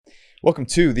Welcome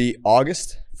to the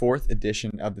August 4th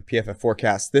edition of the PFF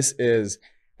Forecast. This is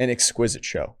an exquisite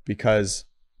show because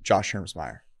Josh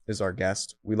Hermsmeyer is our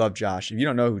guest. We love Josh. If you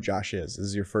don't know who Josh is, this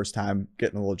is your first time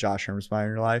getting a little Josh Hermsmeyer in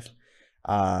your life,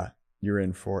 you're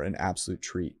in for an absolute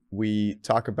treat. We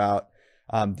talk about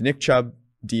the Nick Chubb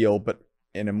deal, but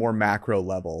in a more macro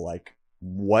level, like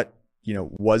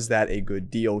was that a good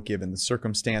deal given the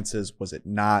circumstances? Was it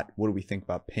not? What do we think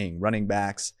about paying running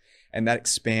backs? And that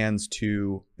expands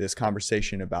to this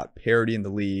conversation about parity in the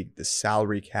league, the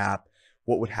salary cap,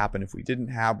 what would happen if we didn't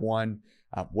have one,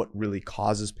 what really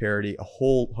causes parity, a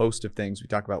whole host of things. We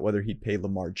talk about whether he'd pay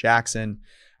Lamar Jackson.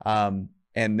 And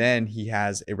then he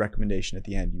has a recommendation at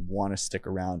the end. You want to stick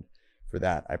around for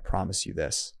that. I promise you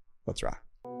this. Let's rock.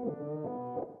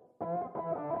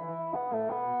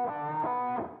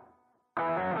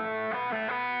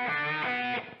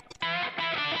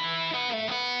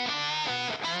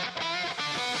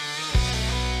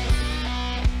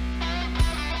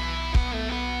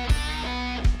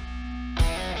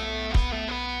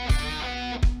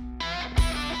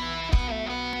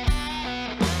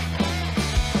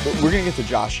 We're going to get to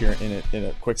Josh here in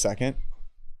a quick second.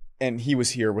 And he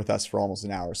was here with us for almost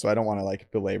an hour, so I don't want to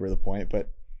belabor the point, but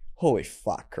holy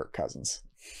fuck, Kirk Cousins.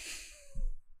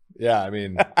 Yeah, I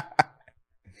mean,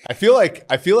 I feel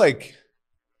like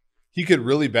he could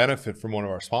really benefit from one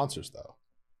of our sponsors, though.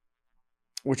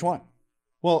 Which one?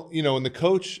 Well, when the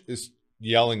coach is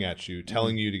yelling at you,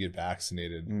 telling you to get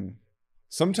vaccinated,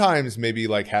 sometimes maybe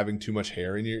having too much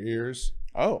hair in your ears.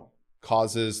 Oh.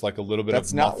 Causes a little bit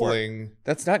of muffling.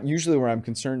 That's not usually where I'm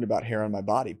concerned about hair on my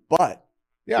body, but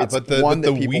yeah, but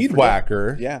the weed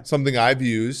whacker, something I've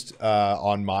used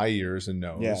on my ears and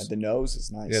nose. Yeah, the nose is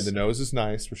nice. Yeah, the nose is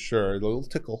nice for sure. A little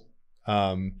tickle,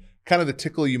 kind of the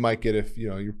tickle you might get if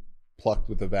you're plucked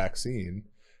with a vaccine.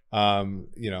 I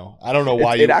don't know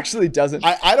why it actually doesn't.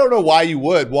 I don't know why you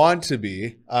would want to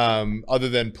be, other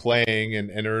than playing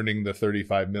and earning the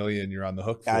 $35 million you're on the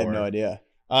hook for. I have no idea.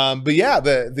 But yeah,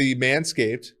 the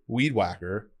Manscaped Weed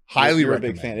Whacker, highly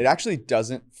recommend. A big fan. It actually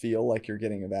doesn't feel like you're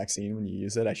getting a vaccine when you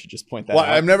use it. I should just point that out.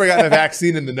 I've never gotten a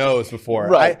vaccine in the nose before.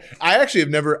 Right. I actually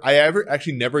never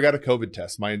got a COVID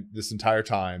test this entire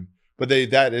time. But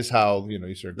that is how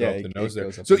you sort of go up the nose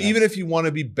there. So even if you want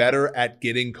to be better at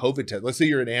getting COVID tests, let's say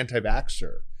you're an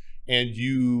anti-vaxxer and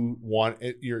you want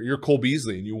you're Cole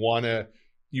Beasley and you want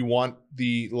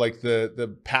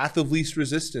the path of least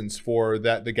resistance for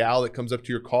the gal that comes up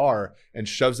to your car and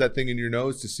shoves that thing in your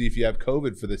nose to see if you have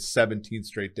COVID for the 17th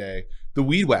straight day. The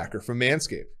Weed Whacker from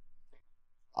Manscaped.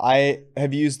 I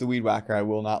have used the Weed Whacker. I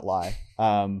will not lie.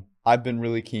 I've been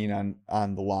really keen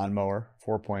on the Lawnmower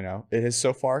 4.0. It has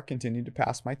so far continued to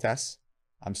pass my tests.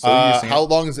 I'm still using it. How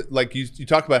long is it? You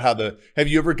talked about have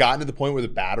you ever gotten to the point where the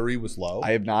battery was low?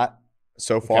 I have not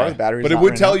so far. Okay. The battery, but it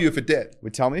would tell you if it did. It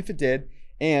would tell me if it did.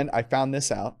 And I found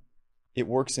this out. It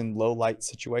works in low light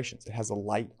situations. It has a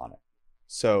light on it.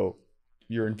 So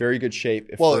you're in very good shape.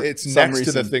 It's next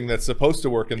to the thing that's supposed to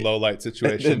work in low light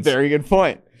situations. Very good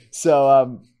point.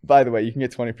 So by the way, you can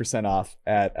get 20% off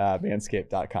at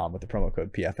manscaped.com with the promo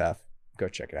code PFF. Go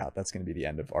check it out. That's going to be the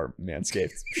end of our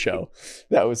Manscaped show.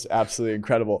 That was absolutely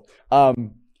incredible.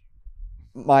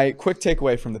 My quick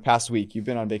takeaway from the past week, you've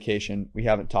been on vacation. We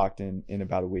haven't talked in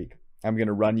about a week. I'm going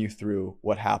to run you through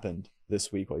what happened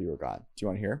this week while you were gone. Do you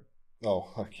want to hear?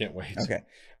 Oh, I can't wait. Okay.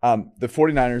 The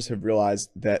 49ers have realized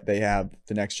that they have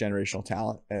the next generational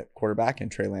talent at quarterback,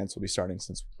 and Trey Lance will be starting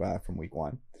from week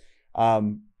one.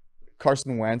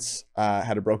 Carson Wentz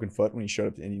had a broken foot when he showed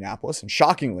up to Indianapolis, and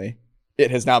shockingly, it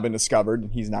has now been discovered,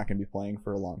 and he's not going to be playing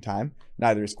for a long time.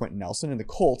 Neither is Quentin Nelson, and the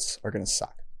Colts are going to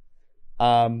suck.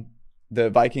 The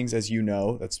Vikings, as you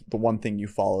know, that's the one thing you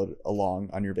followed along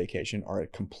on your vacation, are a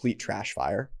complete trash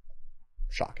fire.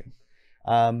 Shocking.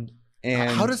 And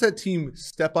how does that team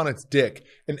step on its dick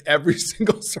in every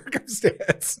single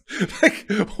circumstance?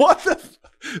 What the?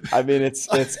 I mean, it's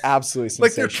absolutely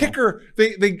sensational. Their kicker,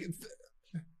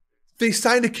 they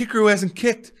signed a kicker who hasn't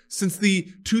kicked since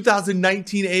the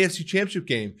 2019 AFC Championship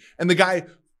game, and the guy,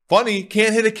 funny,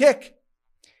 can't hit a kick.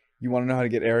 You want to know how to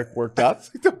get Eric worked up?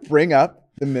 Bring up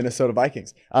the Minnesota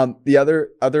Vikings. The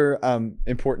other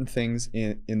important things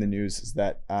in the news is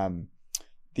that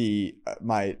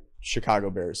my Chicago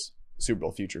Bears Super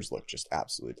Bowl futures look just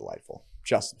absolutely delightful.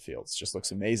 Justin Fields just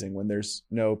looks amazing when there's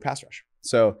no pass rush.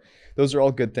 So those are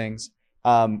all good things.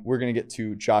 We're going to get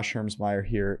to Josh Hermsmeyer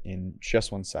here in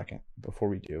just 1 second. Before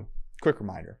we do, quick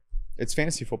reminder. It's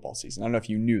fantasy football season. I don't know if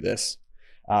you knew this,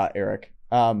 Eric,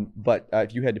 but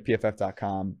if you head to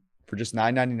pff.com for just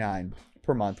 $9.99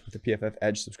 per month with the PFF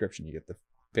Edge subscription, you get the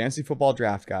fantasy football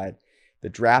draft guide, the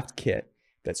draft kit,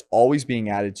 that's always being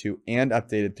added to and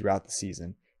updated throughout the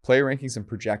season. Player rankings and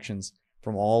projections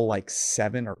from all like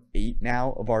 7 or 8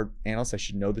 now of our analysts. I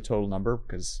should know the total number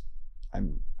because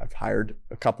I've hired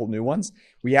a couple new ones.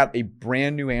 We have a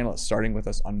brand new analyst starting with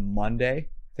us on Monday.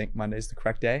 I think Monday is the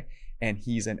correct day. And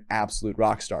he's an absolute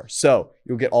rock star. So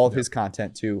you'll get all of his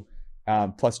content too,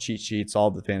 plus cheat sheets,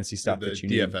 all the fantasy stuff that you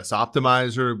need. DFS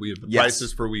optimizer. We have the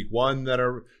prices for week 1 that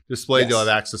are displayed. You'll have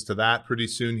access to that pretty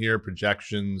soon here.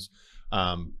 Projections.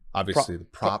 Obviously the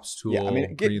props tool. Yeah, I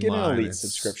mean, get an elite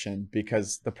subscription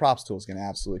because the props tool is going to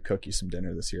absolutely cook you some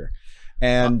dinner this year.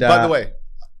 And by the way,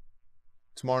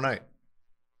 tomorrow night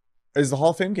is the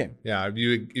Hall of Fame game. Yeah. Have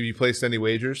you placed any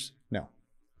wagers? No.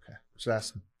 Okay. Just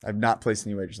asking. I've not placed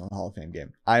any wagers on the Hall of Fame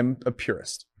game. I'm a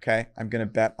purist. Okay. I'm going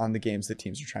to bet on the games that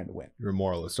teams are trying to win. You're a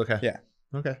moralist. Okay. Yeah.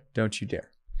 Okay. Don't you dare.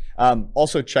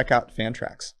 Also check out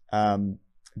Fantrax.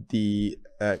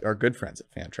 Our good friends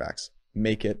at Fantrax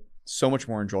make it so much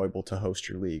more enjoyable to host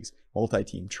your leagues.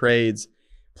 Multi-team trades,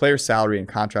 player salary and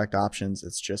contract options.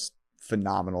 It's just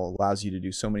phenomenal. It allows you to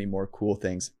do so many more cool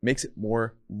things. Makes it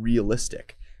more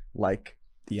realistic, like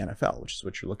the NFL, which is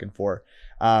what you're looking for.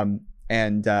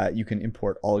 And you can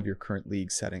import all of your current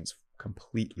league settings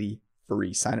completely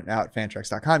free. Sign up now at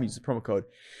fantrax.com. Use the promo code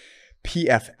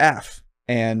PFF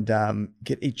and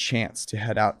get a chance to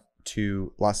head out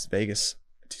to Las Vegas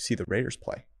to see the Raiders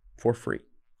play for free.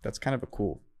 That's kind of a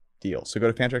cool deal. So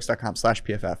go to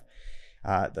fantrax.com/PFF,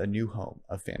 the new home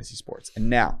of fantasy sports. And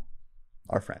now,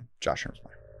 our friend, Josh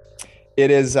Hermsmeyer.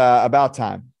 It is about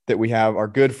time that we have our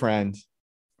good friend,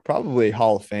 probably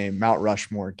Hall of Fame, Mount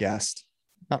Rushmore guest,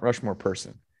 Mount Rushmore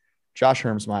person, Josh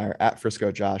Hermsmeyer at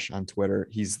Frisco Josh on Twitter.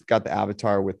 He's got the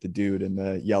avatar with the dude in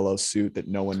the yellow suit that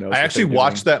no one knows. I actually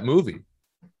watched that movie.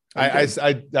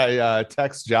 I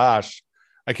text Josh.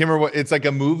 I can't remember what it's like.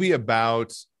 A movie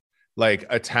about like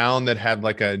a town that had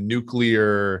like a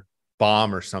nuclear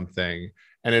bomb or something.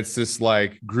 And it's this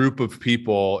like group of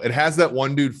people. It has that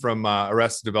one dude from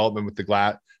Arrested Development with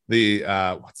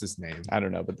what's his name? I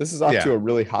don't know, but this is off to a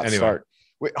really hot start.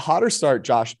 Wait, hotter start,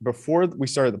 Josh. Before we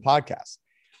started the podcast,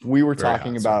 we were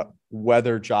talking about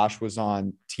whether Josh was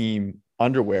on team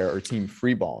underwear or team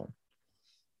free balling.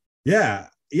 Yeah.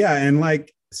 Yeah. And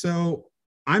like, so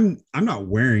I'm not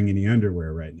wearing any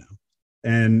underwear right now.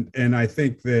 And I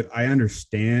think that I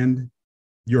understand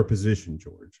your position,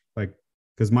 George, like,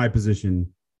 because my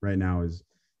position right now is,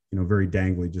 very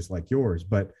dangly, just like yours.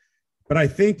 But I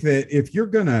think that if you're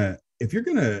gonna,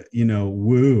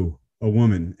 woo a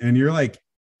woman and you're like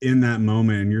in that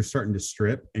moment and you're starting to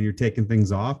strip and you're taking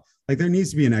things off, like there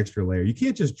needs to be an extra layer. You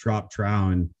can't just drop trow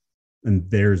and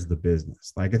there's the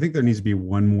business. Like, I think there needs to be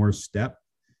one more step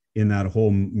in that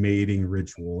whole mating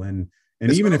ritual. And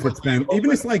even if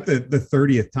it's like the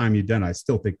 30th time you've done it, I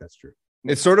still think that's true.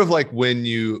 It's sort of like when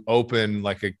you open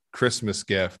like a Christmas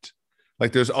gift,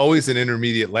 like there's always an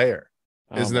intermediate layer.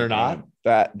 Isn't there not?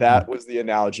 That was the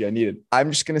analogy I needed.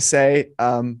 I'm just going to say,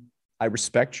 I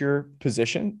respect your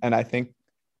position. And I think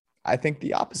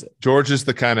the opposite. George is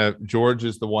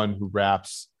the one who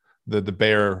wraps the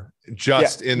bear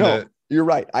you're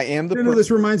right. I am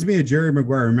this reminds me of Jerry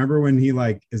Maguire. Remember when he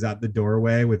like is at the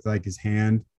doorway with like his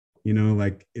hand,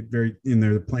 like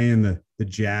they're playing the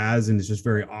jazz and it's just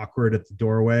very awkward at the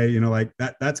doorway, like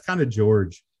that's kind of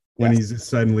George when he's just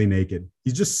suddenly naked.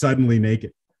 He's just suddenly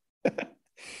naked.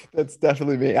 That's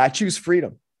definitely me. I choose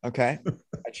freedom. Okay.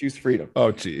 I choose freedom.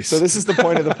 Oh, geez. So this is the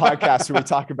point of the podcast where we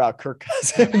talk about Kirk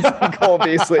Cousins and Cole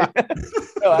Beasley.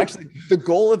 No, actually, the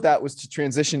goal of that was to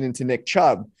transition into Nick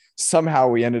Chubb. Somehow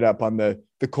we ended up on the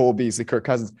Cole Beasley, Kirk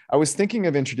Cousins. I was thinking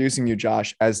of introducing you,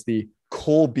 Josh, as the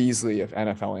Cole Beasley of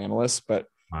NFL analysts, but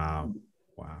wow.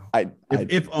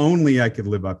 If only I could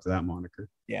live up to that moniker.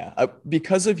 Yeah.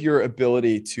 Because of your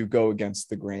ability to go against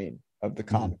the grain of the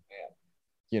common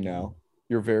man,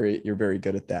 you're very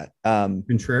good at that.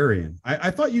 Contrarian.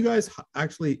 I thought you guys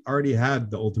actually already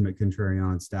had the ultimate contrarian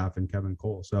on staff in Kevin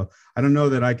Cole. So I don't know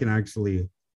that I can actually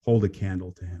hold a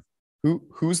candle to him.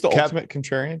 Who's the ultimate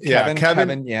contrarian? Yeah,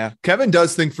 Kevin. Yeah. Kevin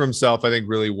does think for himself, I think,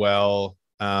 really well.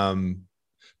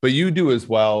 But you do as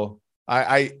well.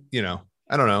 I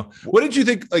don't know. What did you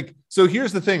think? Like, so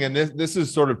here's the thing. And this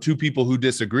is sort of two people who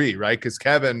disagree, right? Because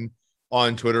Kevin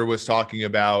on Twitter was talking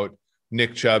about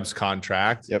Nick Chubb's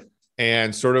contract. Yep.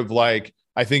 And sort of like,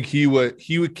 I think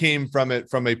he came from it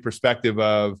from a perspective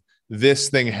of this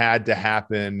thing had to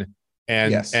happen.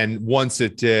 And once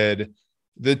it did,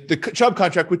 the Chubb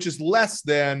contract, which is less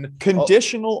than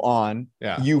conditional on,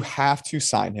 you have to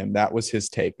sign him. That was his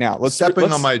take. Now let's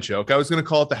on my joke. I was going to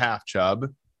call it the half Chubb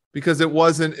because it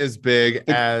wasn't as big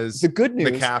as the good news,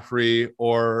 McCaffrey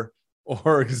or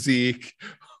Zeke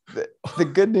the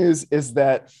good news is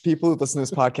that people who listen to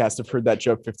this podcast have heard that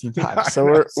joke 15 times.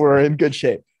 So we're in good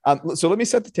shape. So let me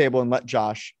set the table and let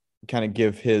Josh kind of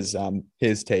give his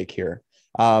take here.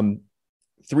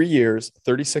 3 years,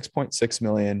 $36.6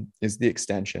 million is the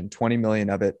extension. 20 million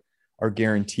of it are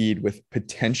guaranteed, with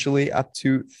potentially up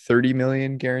to 30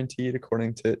 million guaranteed,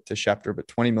 according to Schefter, but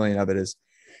 20 million of it is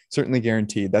certainly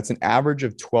guaranteed. That's an average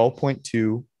of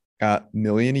 12.2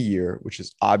 million a year, which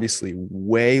is obviously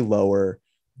way lower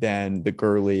than the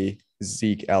Gurley,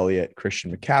 Zeke Elliott,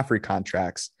 Christian McCaffrey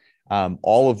contracts,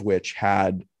 all of which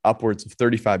had upwards of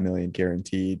 35 million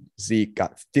guaranteed. Zeke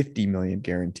got 50 million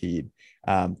guaranteed,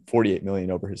 48 million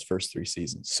over his first 3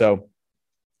 seasons. So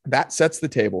that sets the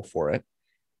table for it.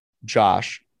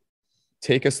 Josh,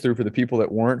 take us through, for the people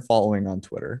that weren't following on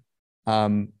Twitter.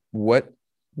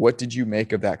 What did you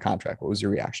make of that contract? What was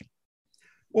your reaction?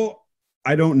 Well,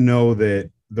 I don't know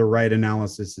that the right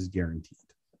analysis is guaranteed,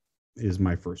 is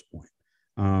my first point.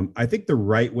 I think the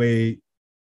right way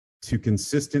to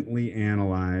consistently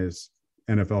analyze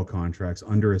NFL contracts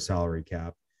under a salary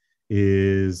cap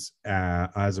is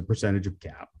as a percentage of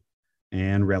cap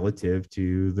and relative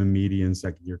to the median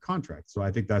second-year contract. So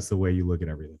I think that's the way you look at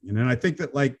everything. And then I think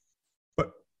that, like,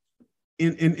 but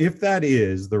if that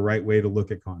is the right way to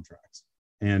look at contracts,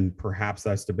 and perhaps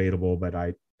that's debatable, but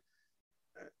I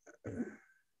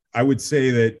would say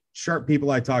that sharp people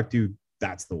I talk to,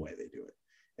 that's the way they do it.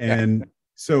 And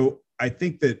so I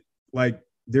think that, like,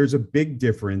 there's a big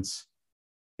difference.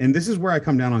 And this is where I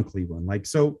come down on Cleveland. Like,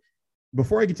 so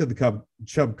before I get to the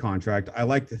Chubb contract, I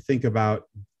like to think about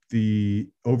the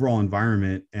overall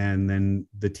environment and then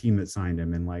the team that signed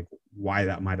him and, like, why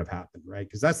that might have happened, right?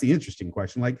 Because that's the interesting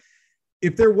question. Like,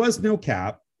 if there was no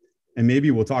cap, and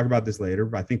maybe we'll talk about this later,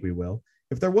 but I think we will.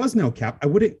 If there was no cap, I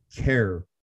wouldn't care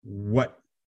what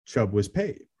Chubb was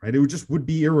paid, right? It would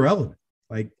be irrelevant.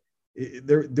 Like,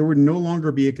 there would no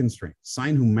longer be a constraint.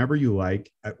 Sign whomever you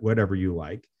like at whatever you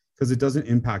like, because it doesn't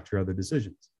impact your other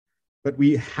decisions. But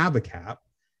we have a cap,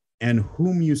 and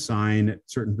whom you sign at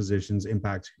certain positions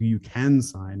impacts who you can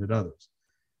sign at others.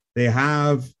 They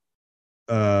have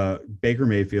Baker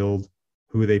Mayfield,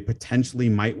 who they potentially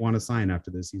might want to sign after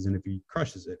this season if he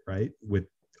crushes it, right, with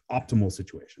optimal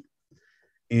situation.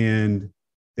 And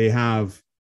they have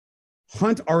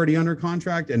Hunt already under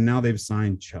contract, and now they've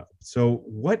signed Chubb. So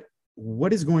what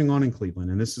is going on in Cleveland?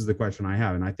 And this is the question I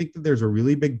have. And I think that there's a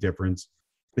really big difference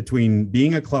between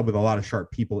being a club with a lot of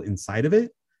sharp people inside of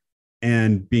it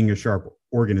and being a sharp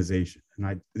organization.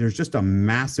 And there's just a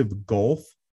massive gulf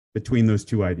between those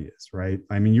two ideas, right?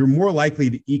 I mean, you're more likely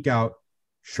to eke out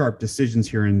sharp decisions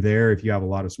here and there if you have a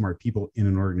lot of smart people in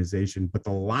an organization, but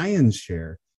the lion's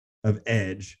share of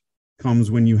edge comes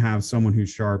when you have someone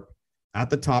who's sharp at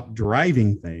the top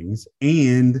driving things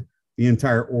and the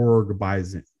entire org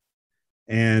buys in.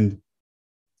 And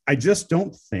I just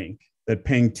don't think that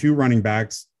paying 2 running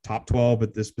backs top 12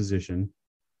 at this position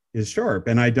is sharp.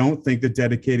 And I don't think that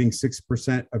dedicating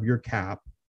 6% of your cap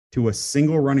to a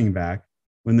single running back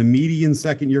when the median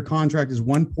second-year contract is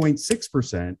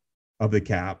 1.6% of the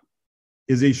cap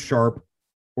is a sharp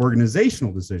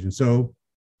organizational decision. So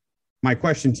my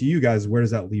question to you guys, where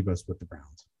does that leave us with the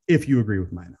Browns, if you agree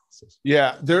with my analysis?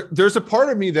 Yeah, there's a part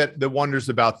of me that wonders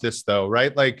about this, though,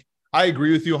 right? Like, I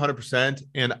agree with you 100%,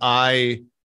 and I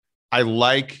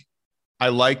like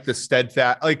the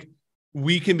steadfast. Like,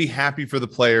 we can be happy for the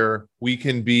player. We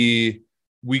can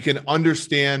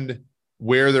understand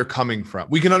where they're coming from.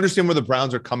 We can understand where the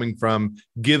Browns are coming from,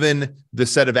 given the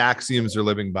set of axioms they're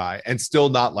living by, and still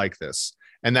not like this.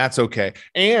 And that's okay.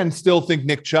 And still think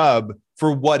Nick Chubb,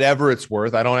 for whatever it's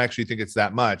worth, I don't actually think it's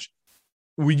that much.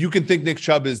 You can think Nick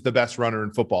Chubb is the best runner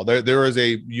in football. There is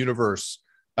a universe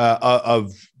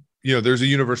there's a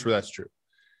universe where that's true.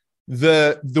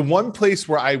 The one place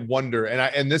where I wonder,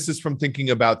 and this is from thinking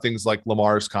about things like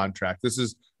Lamar's contract. This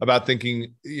is about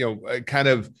thinking, kind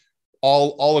of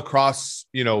all across,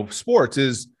 sports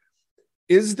is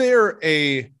there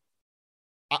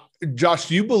Josh,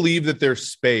 do you believe that there's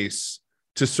space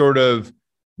to sort of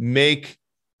make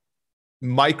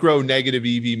micro negative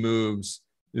EV moves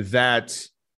that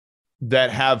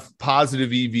have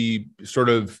positive EV sort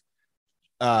of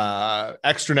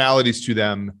externalities to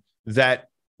them, that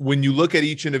when you look at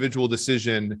each individual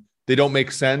decision, they don't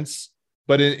make sense?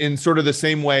 But in sort of the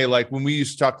same way, like when we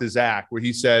used to talk to Zach, where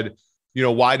he said,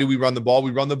 why do we run the ball?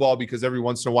 We run the ball because every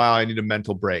once in a while I need a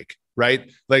mental break, right?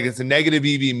 Like, it's a negative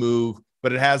EV move,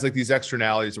 but it has like these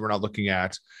externalities that we're not looking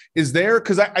at. Is there,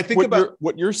 because I think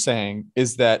what you're saying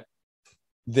is that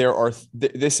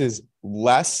this is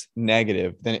less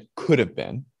negative than it could have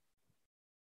been.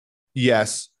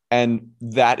 Yes. And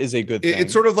that is a good thing.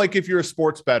 It's sort of like if you're a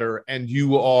sports bettor and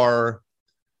you are,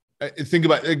 think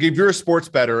about it, if you're a sports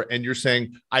bettor and you're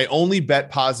saying, I only bet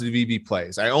positive EV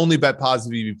plays. I only bet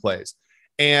positive EV plays.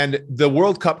 And the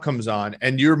World Cup comes on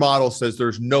and your model says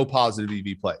there's no positive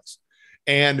EV plays.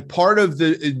 And part of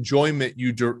the enjoyment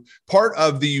part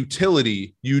of the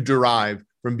utility you derive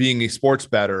from being a sports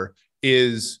bettor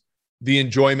is the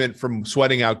enjoyment from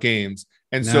sweating out games.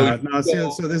 And so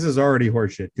this is already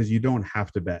horseshit because you don't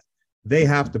have to bet. They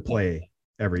have to play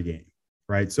every game,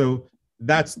 right? So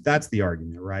that's the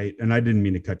argument, right? And I didn't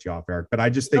mean to cut you off, Eric, but I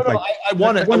just think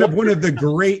one of the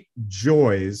great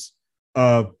joys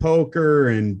of poker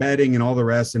and betting and all the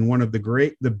rest, and one of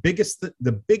the biggest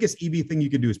EV thing you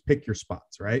can do is pick your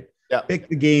spots, right? Yeah. Pick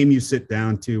the game you sit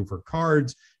down to for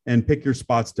cards and pick your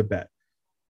spots to bet.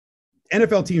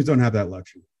 NFL teams don't have that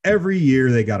luxury. Every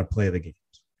year they got to play the games,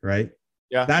 right?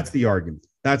 Yeah. That's the argument.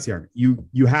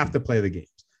 You have to play the games.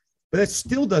 But that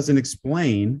still doesn't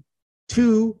explain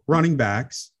two running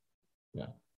backs,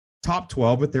 top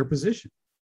 12 at their position.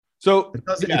 So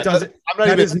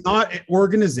that is not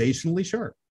organizationally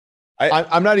sharp.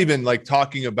 I'm not even like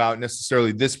talking about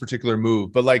necessarily this particular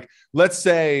move, but like, let's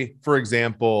say, for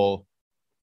example,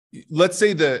 let's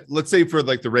say for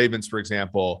like the Ravens, for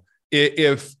example,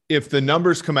 if the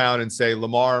numbers come out and say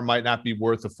Lamar might not be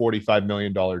worth a $45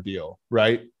 million deal,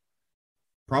 right?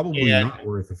 Probably not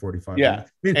worth a 45. Yeah. I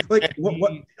mean,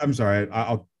 what? I'm sorry.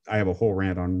 I have a whole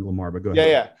rant on Lamar, but go ahead.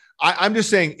 Yeah. I'm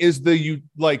just saying,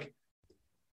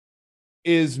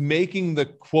 is making the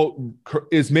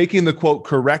quote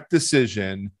correct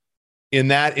decision in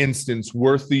that instance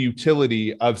worth the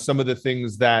utility of some of the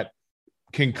things that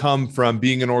can come from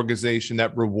being an organization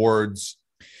that rewards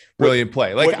brilliant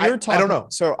play? Like, I don't know.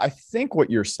 So I think what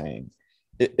you're saying,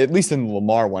 at least in the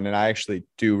Lamar one, and I actually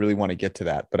do really want to get to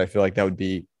that, but I feel like that would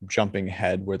be jumping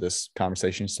ahead where this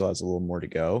conversation still has a little more to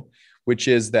go, which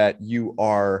is that you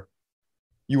are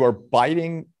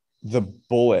biting the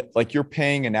bullet, like you're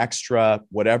paying an extra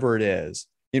whatever it is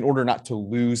in order not to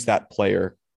lose that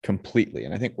player completely.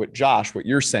 And I think what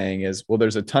you're saying is, well,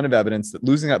 there's a ton of evidence that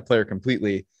losing that player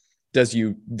completely does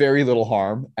you very little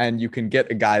harm, and you can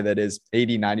get a guy that is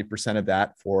 80-90% of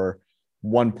that for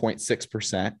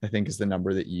 1.6%, I think is the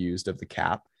number that you used of the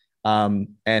cap, and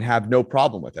have no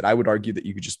problem with it. I would argue that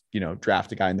you could just,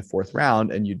 draft a guy in the 4th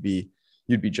round and you'd be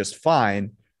just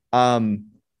fine.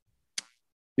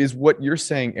 Is what you're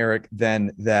saying, Eric,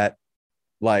 then that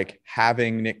like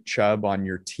having Nick Chubb on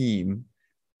your team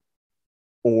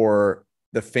or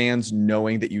the fans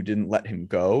knowing that you didn't let him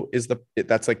go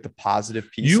that's like the positive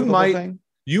piece of the whole thing?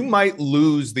 You might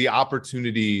lose the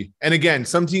opportunity. And again,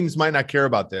 some teams might not care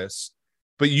about this,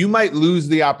 but you might lose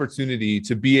the opportunity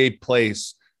to be a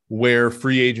place where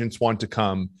free agents want to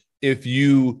come if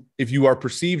you are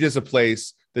perceived as a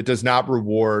place that does not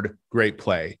reward great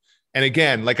play. And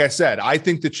again, like I said, I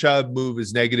think the Chubb move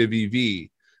is negative EV,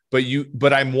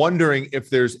 but I'm wondering if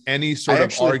there's any sort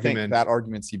of argument. Think that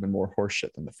argument's even more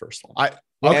horseshit than the first one.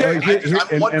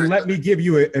 And let me give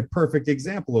you a perfect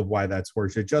example of why that's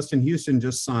horseshit. Justin Houston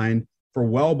just signed for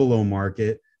well below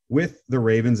market with the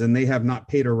Ravens, and they have not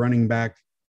paid a running back.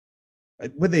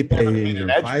 Would they pay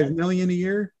 $5 million a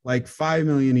year? Like $5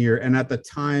 million a year. And at the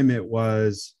time it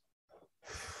was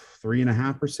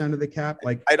 3.5% of the cap.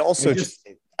 Like I'd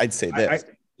say this.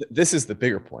 This is the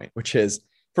bigger point, which is,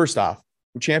 first off,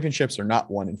 championships are not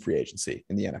won in free agency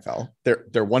in the NFL.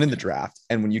 They're won in the draft.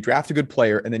 And when you draft a good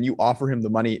player and then you offer him the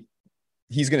money,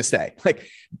 he's going to stay. Like,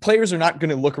 players are not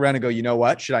going to look around and go, you know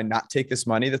what? Should I not take this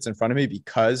money that's in front of me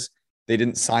because they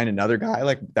didn't sign another guy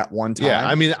like that one time? Yeah.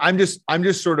 I mean, I'm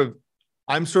sort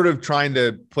of trying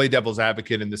to play devil's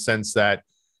advocate in the sense that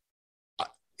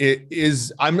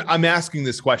I'm asking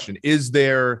this question.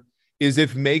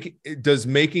 Does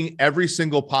making every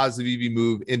single positive EV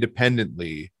move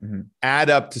independently add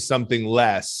up to something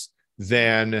less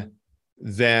than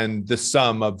the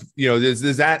sum of,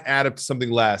 does that add up to something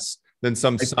less than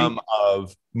sum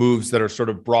of moves that are sort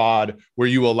of broad where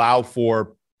you allow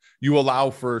for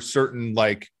certain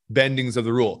like bendings of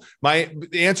the rule? The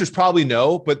answer is probably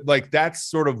no, but like, that's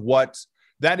sort of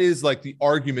that is like the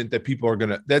argument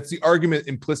that that's the argument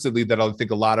implicitly that I think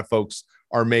a lot of folks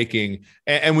are making.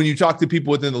 And when you talk to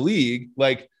people within the league,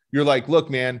 like, you're like, look,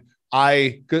 man,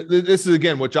 this is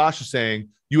again what Josh is saying.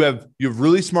 You have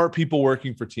really smart people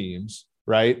working for teams,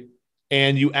 right?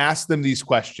 And you ask them these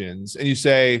questions and you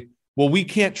say, well, we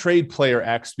can't trade player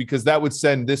X because that would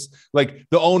send this, like,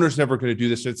 the owner's never going to do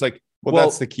this. And it's like, well,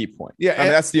 that's the key point. Yeah. I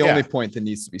mean, that's the only point that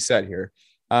needs to be said here.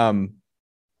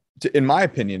 In my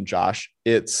opinion, Josh,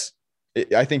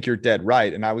 I think you're dead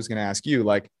right. And I was going to ask you,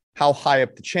 like, how high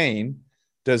up the chain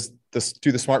do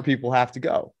the smart people have to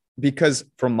go? Because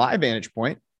from my vantage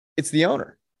point, it's the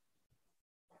owner.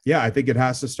 Yeah, I think it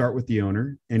has to start with the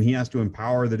owner, and he has to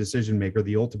empower the decision maker.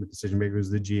 The ultimate decision maker is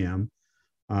the GM,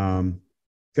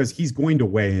 because he's going to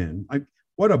weigh in.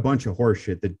 What a bunch of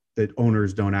horseshit that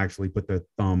owners don't actually put their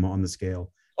thumb on the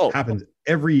scale. Happens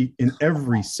in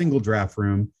every single draft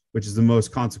room, which is the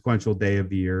most consequential day of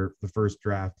the year, the first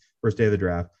day of the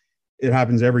draft. It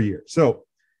happens every year. So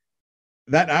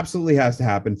that absolutely has to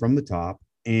happen from the top.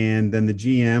 And then the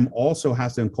GM also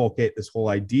has to inculcate this whole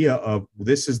idea of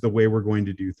this is the way we're going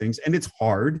to do things. And it's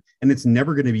hard, and it's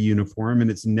never going to be uniform,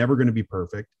 and it's never going to be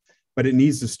perfect, but it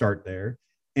needs to start there.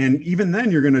 And even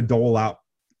then you're going to dole out,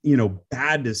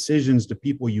 bad decisions to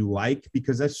people you like,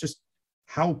 because that's just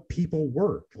how people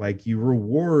work. Like, you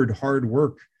reward hard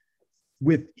work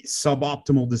with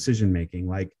suboptimal decision-making.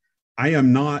 Like, I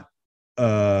am not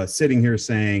sitting here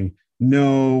saying,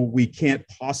 no, we can't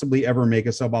possibly ever make a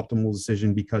suboptimal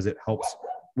decision because it helps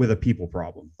with a people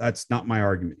problem. That's not my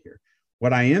argument here.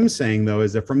 What I am saying, though,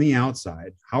 is that from the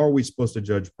outside, how are we supposed to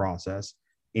judge process?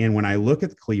 And when I look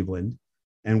at Cleveland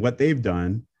and what they've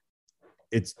done,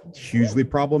 it's hugely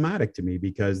problematic to me,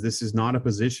 because this is not a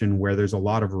position where there's a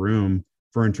lot of room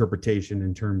for interpretation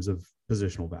in terms of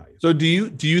positional value. So do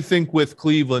you think with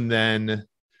Cleveland then,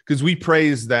 because we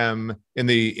praise them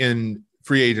in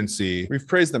free agency, we've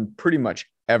praised them pretty much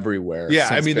everywhere. Yeah,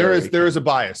 I mean, there is a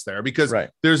bias there, because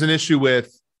there's an issue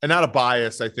with, and not a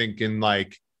bias, I think, in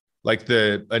like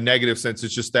a negative sense.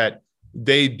 It's just that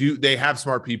they have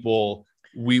smart people.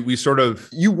 We sort of,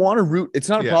 you want to root. It's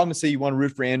not a problem to say you want to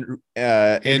root for Andrew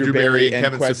Berry and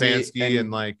Kevin Stefanski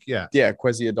and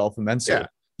Kwesi Adolfo-Mensah. Yeah.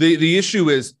 The issue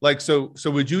is so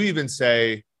would you even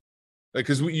say, like,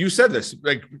 because you said this,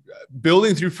 like,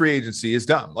 building through free agency is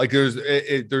dumb. Like,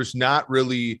 there's not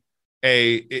really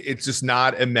it's just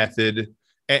not a method.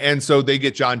 And so they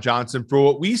get John Johnson for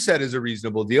what we said is a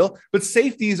reasonable deal. But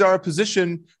safeties are a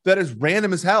position that is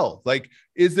random as hell. Like,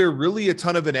 is there really a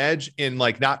ton of an edge in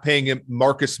like not paying him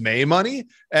Marcus May money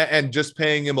and just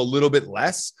paying him a little bit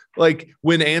less? Like,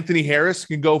 when Anthony Harris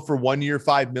can go for 1 year,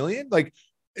 $5 million, like,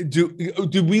 do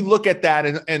we look at that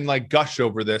and like gush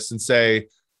over this and say,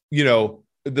 the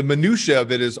minutia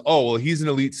of it is, oh, well, he's an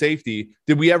elite safety.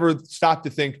 Did we ever stop to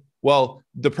think, well,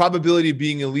 the probability of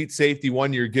being elite safety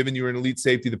 1 year, given you were an elite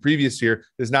safety the previous year,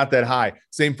 is not that high.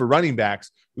 Same for running backs.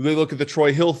 We look at the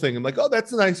Troy Hill thing and like, oh,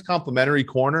 that's a nice complimentary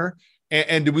corner.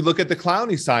 And did we look at the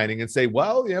Clowney signing and say,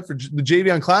 well, yeah, for the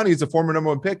Jadeveon Clowney, he's a former number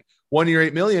 1 pick, 1 year,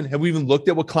 $8 million. Have we even looked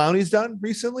at what Clowney's done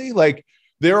recently? Like,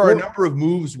 there are a number of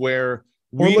moves where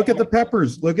look at the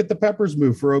Peppers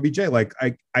move for OBJ. Like,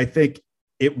 I think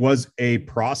it was a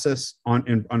process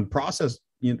on process,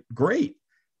 great.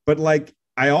 But like,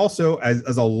 I also,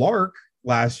 as a lark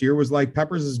last year, was like,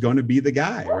 Peppers is going to be the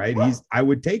guy, right? I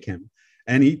would take him.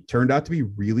 And he turned out to be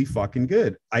really fucking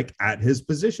good, like, at his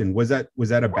position. Was that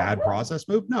a bad process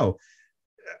move? No.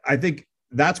 I think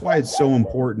that's why it's so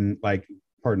important. Like,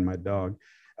 pardon my dog.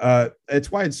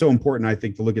 It's why it's so important, I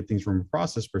think, to look at things from a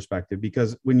process perspective,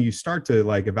 because when you start to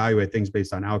like evaluate things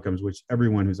based on outcomes, which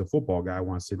everyone who's a football guy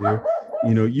wants to do,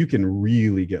 you can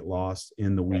really get lost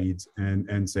in the weeds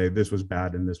and say this was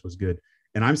bad and this was good.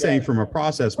 And I'm saying, from a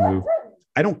process move,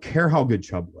 I don't care how good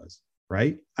Chubb was,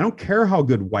 right? I don't care how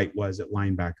good White was at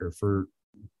linebacker for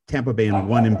Tampa Bay in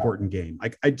one important game.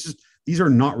 Like, these are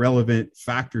not relevant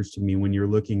factors to me when you're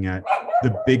looking at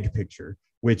the big picture,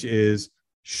 which is,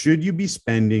 should you be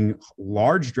spending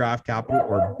large draft capital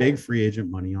or big free agent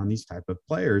money on these type of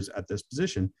players at this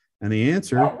position? And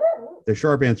the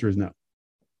sharp answer is no.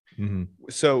 Mm-hmm.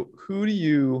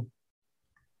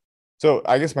 So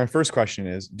I guess my first question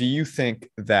is, do you think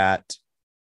that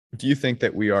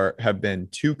we have been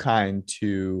too kind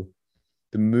to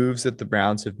the moves that the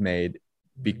Browns have made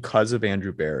because of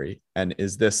Andrew Berry? And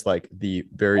is this like the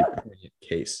very poignant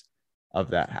case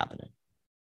of that happening?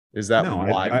 Is that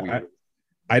why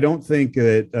I don't think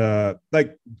that,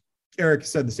 like Eric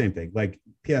said the same thing, like,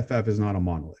 PFF is not a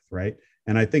monolith, right?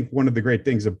 And I think one of the great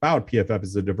things about PFF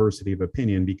is the diversity of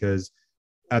opinion, because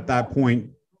at that point,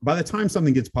 by the time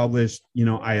something gets published,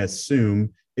 I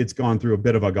assume it's gone through a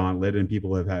bit of a gauntlet and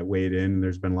people have had weighed in. And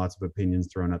there's been lots of opinions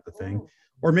thrown at the thing,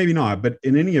 or maybe not. But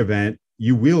in any event,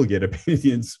 you will get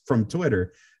opinions from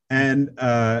Twitter. And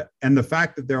the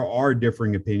fact that there are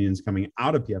differing opinions coming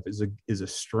out of PFF is a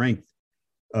strength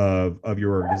of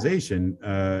your organization.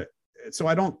 So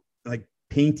I don't like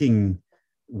painting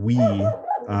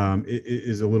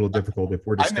is a little difficult if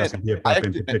we're discussing PFF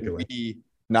in particular.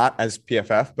 Not as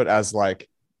PFF, but as like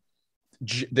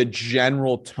the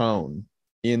general tone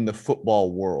in the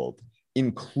football world,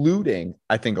 including,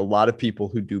 I think, a lot of people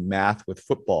who do math with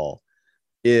football,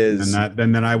 is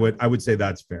then I would say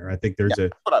that's fair. I think there's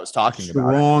what I was talking about.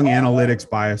 Strong analytics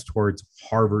bias towards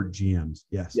Harvard GMs.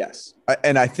 Yes.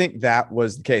 And I think that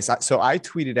was the case. So I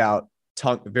tweeted out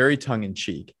very tongue in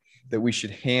cheek that we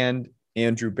should hand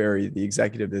Andrew Berry the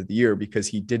executive of the year because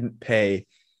he didn't pay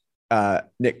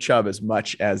Nick Chubb as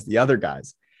much as the other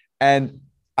guys. And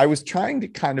I was trying to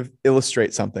kind of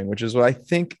illustrate something, which is what I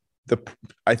think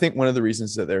one of the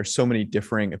reasons that there are so many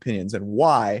differing opinions and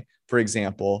why, for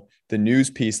example, the news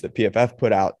piece that PFF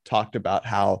put out talked about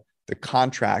how the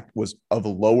contract was of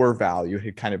lower value. It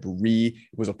had kind of it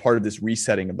was a part of this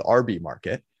resetting of the RB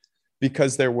market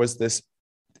because there was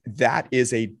that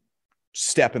is a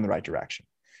step in the right direction.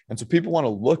 And so people want to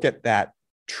look at that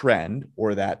trend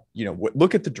or that,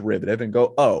 look at the derivative and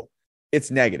go, oh,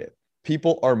 it's negative.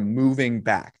 People are moving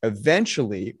back.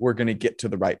 Eventually, we're going to get to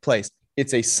the right place.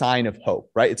 It's a sign of hope,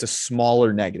 right? It's a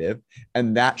smaller negative,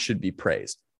 and that should be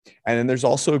praised. And then there's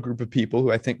also a group of people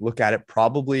who I think look at it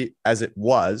probably as it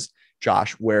was,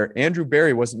 Josh, where Andrew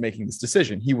Berry wasn't making this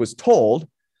decision. He was told,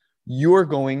 you're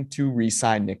going to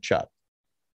re-sign Nick Chubb.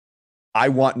 I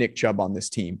want Nick Chubb on this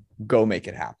team. Go make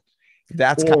it happen.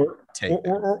 That's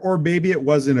or maybe it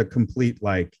wasn't a complete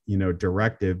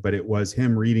directive, but it was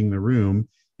him reading the room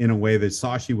in a way that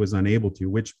Sashi was unable to,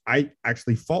 which I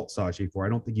actually fault Sashi for. I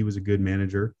don't think he was a good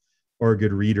manager or a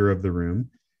good reader of the room.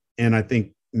 And I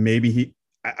think maybe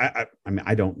I mean,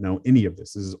 I don't know any of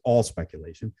this. This is all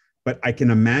speculation, but I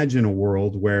can imagine a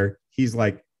world where he's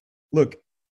like, look,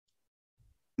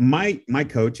 my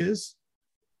coaches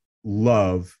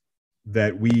love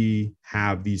that we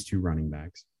have these two running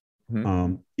backs.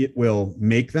 Mm-hmm. It will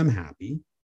make them happy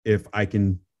if I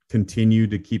can continue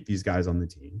to keep these guys on the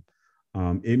team.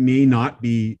 It may not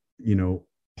be,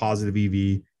 positive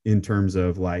EV in terms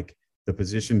of like the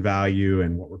position value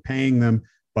and what we're paying them,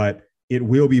 but it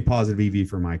will be positive EV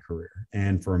for my career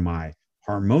and for my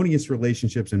harmonious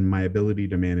relationships and my ability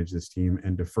to manage this team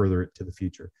and to further it to the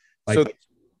future.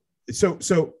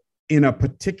 So in a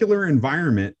particular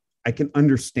environment, I can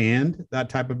understand that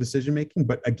type of decision making,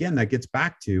 but again, that gets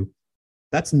back to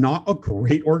that's not a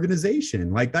great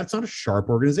organization. Like that's not a sharp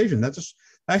organization.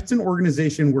 That's an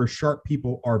organization where sharp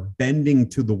people are bending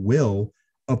to the will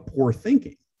of poor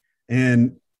thinking.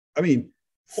 And I mean,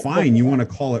 fine, you want to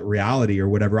call it reality or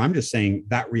whatever. I'm just saying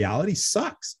that reality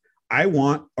sucks. I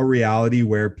want a reality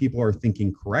where people are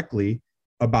thinking correctly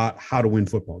about how to win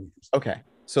football games. Okay.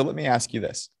 So let me ask you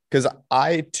this, because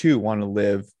I too want to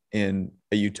live in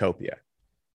a utopia.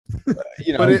 But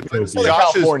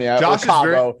California or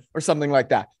Chicago or something like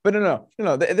that. But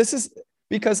no. This is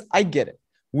because I get it.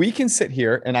 We can sit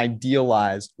here and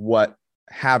idealize what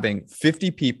having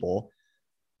 50 people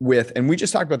with, and we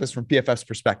just talked about this from PFF's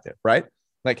perspective, right?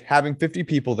 Like having 50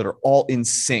 people that are all in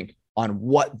sync on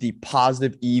what the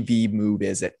positive EV move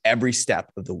is at every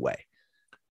step of the way.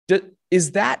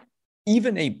 Is that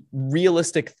even a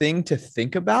realistic thing to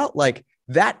think about? Like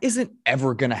that isn't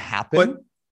ever going to happen.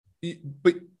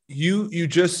 But you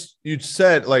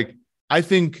said, like, I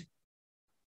think,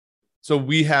 so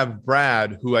we have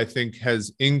Brad, who I think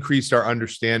has increased our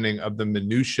understanding of the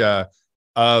minutia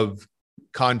of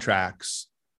contracts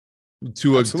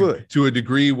to a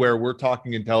degree where we're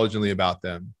talking intelligently about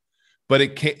them. But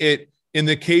it in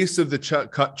the case of the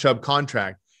Chubb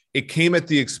contract, it came at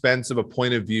the expense of a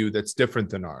point of view that's different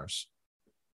than ours,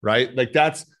 right? Like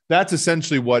that's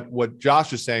essentially what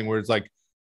Josh is saying, where it's like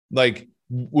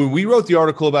when we wrote the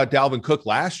article about Dalvin Cook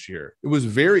last year, and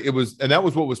that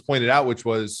was what was pointed out, which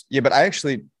was, yeah, but I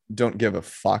actually don't give a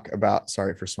fuck about,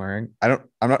 sorry for swearing. I'm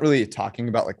not really talking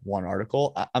about like one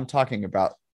article. I'm talking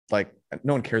about like,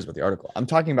 no one cares about the article. I'm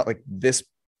talking about like this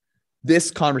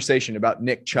conversation about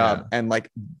Nick Chubb and like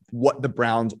what the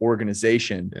Browns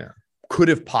organization could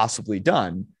have possibly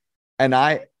done. And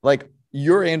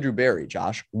you're Andrew Berry,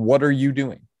 Josh, what are you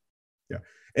doing? Yeah.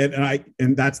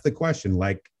 And that's the question.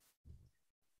 Like,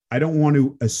 I don't want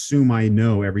to assume I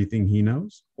know everything he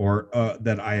knows or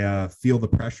that I feel the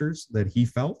pressures that he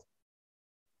felt.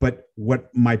 But what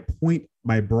my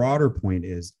broader point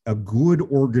is, a good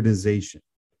organization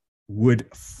would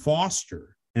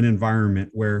foster an environment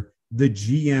where the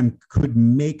GM could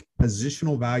make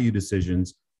positional value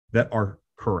decisions that are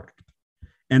correct.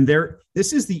 And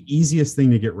this is the easiest thing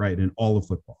to get right in all of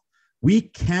football. We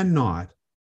cannot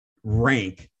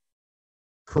rank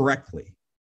correctly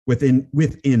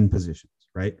within positions,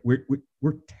 right?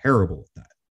 We're terrible at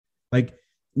that. Like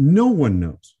no one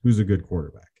knows who's a good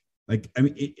quarterback. Like, I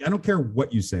mean, I don't care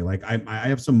what you say. Like I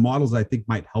have some models I think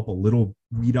might help a little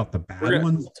weed out the bad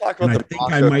ones. And I think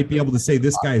I might be able to say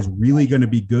this guy is really going to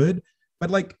be good.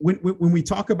 But like when we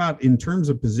talk about in terms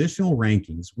of positional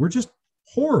rankings, we're just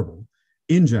horrible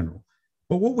in general.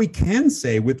 But what we can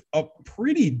say with a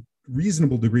pretty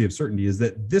reasonable degree of certainty is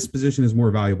that this position is more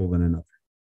valuable than another.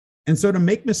 And so to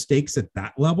make mistakes at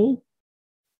that level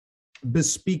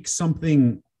bespeaks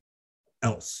something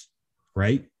else,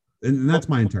 right? And that's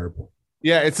my entire point.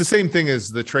 Yeah, it's the same thing as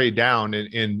the trade down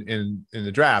in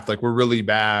the draft. Like we're really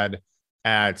bad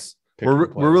at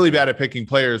we're really bad at picking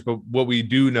players, but what we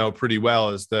do know pretty well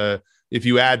is if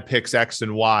you add picks X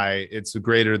and Y, it's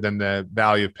greater than the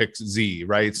value of picks Z,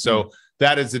 right? So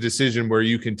that is a decision where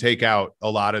you can take out a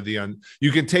lot of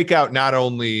you can take out not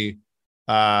only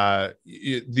the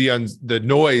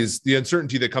noise, the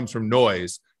uncertainty that comes from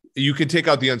noise. You can take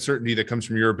out the uncertainty that comes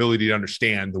from your ability to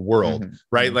understand the world,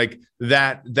 right? Like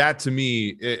that to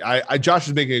me, Josh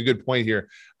is making a good point here.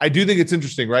 I do think it's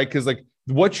interesting, right? Because like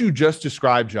what you just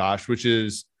described, Josh, which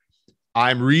is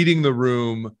I'm reading the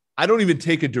room. I don't even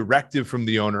take a directive from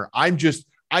the owner. I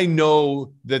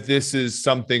know that this is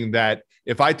something that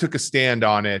if I took a stand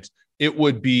on it, it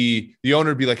would be, the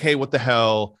owner would be like, hey, what the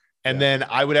hell? And then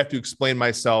I would have to explain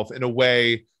myself in a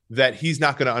way that he's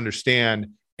not going to understand.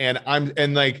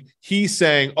 And like he's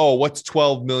saying, oh, what's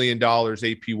 $12 million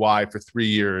APY for 3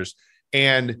 years?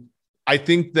 And I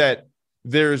think that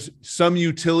there's some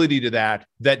utility to that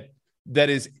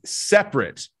is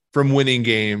separate from winning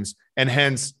games and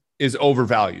hence is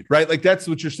overvalued, right? Like that's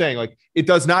what you're saying. Like it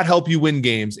does not help you win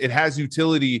games. It has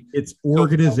utility. It's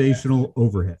organizational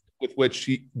overhead with which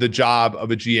the job of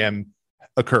a GM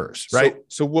occurs, right?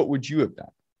 So what would you have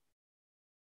done?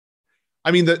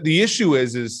 I mean, the issue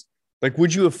is like,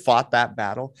 would you have fought that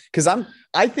battle? Because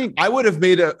I think I would have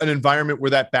made an environment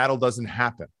where that battle doesn't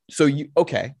happen. So are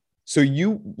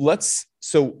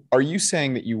you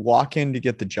saying that you walk in to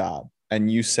get the job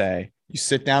and you say, you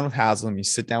sit down with Haslam, you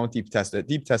sit down with Deep Testa.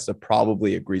 Deep Testa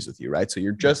probably agrees with you, right? So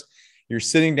you're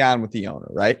sitting down with the owner,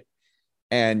 right?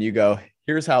 And you go,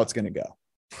 here's how it's going to go.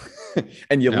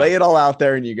 And you lay it all out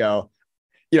there and you go,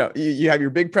 you have your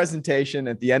big presentation.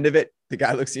 At the end of it, the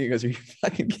guy looks at you and goes, are you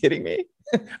fucking kidding me?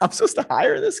 I'm supposed to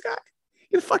hire this guy?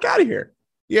 Get the fuck out of here.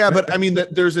 Yeah, but I mean,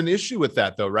 there's an issue with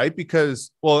that though, right?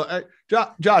 Because,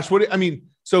 Josh,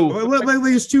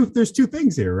 there's two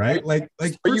things here, right? Like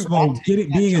first of all,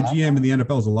 being a GM in the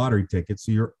NFL is a lottery ticket.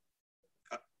 So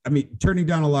turning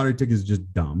down a lottery ticket is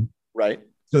just dumb, right?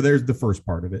 So there's the first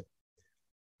part of it.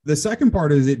 The second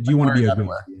part is do you want to be a good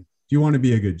GM? Do you want to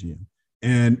be a good GM?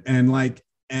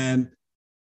 And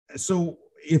so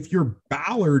if you're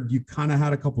Ballard, you kind of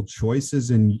had a couple choices,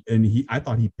 and I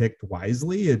thought he picked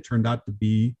wisely. It turned out to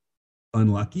be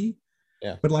unlucky.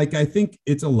 Yeah. But like, I think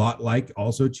it's a lot like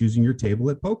also choosing your table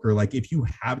at poker. Like if you're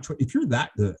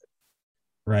that good,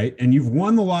 right, and you've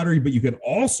won the lottery, but you could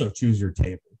also choose your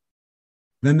table,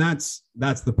 then that's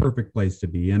the perfect place to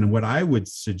be. And what I would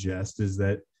suggest is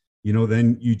that,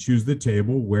 then you choose the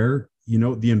table where,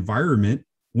 the environment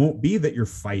won't be that you're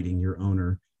fighting your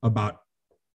owner about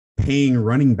paying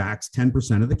running backs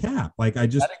 10% of the cap. Like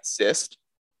that exist?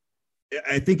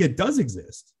 I think it does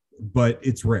exist, but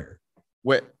it's rare.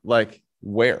 Where?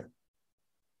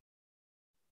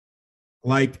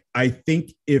 Like, I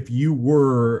think if you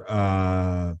were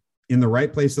in the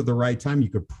right place at the right time, you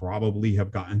could probably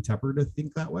have gotten Tepper to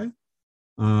think that way.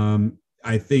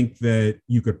 I think that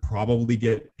you could probably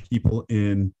get people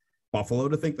in Buffalo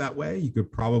to think that way. You could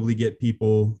probably get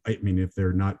people, if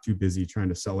they're not too busy trying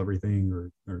to sell everything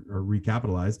or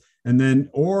recapitalize, and then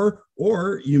or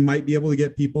you might be able to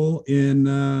get people in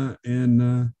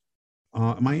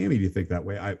Miami to think that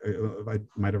way. I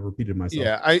might have repeated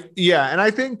myself. And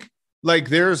I think like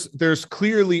there's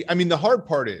clearly, the hard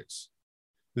part is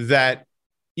that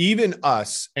even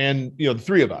us and the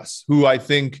three of us who I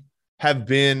think have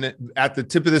been at the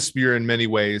tip of the spear in many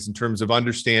ways in terms of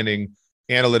understanding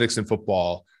analytics in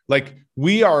football, like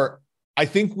I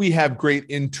think we have great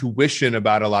intuition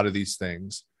about a lot of these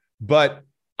things, but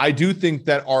I do think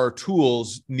that our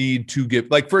tools need to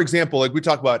give, like, for example, like we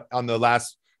talked about on the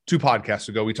last 2 podcasts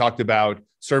ago, we talked about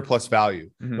surplus value.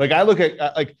 Mm-hmm. Like I look at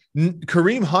like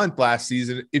Kareem Hunt last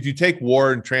season, if you take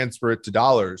WAR and transfer it to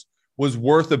dollars, was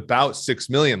worth about $6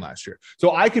 million last year.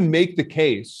 So I can make the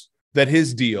case that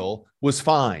his deal was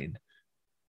fine.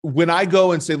 When I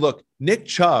go and say, look, Nick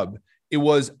Chubb, it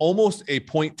was almost a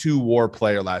 0.2 WAR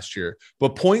player last year,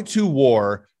 but 0.2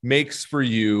 WAR makes for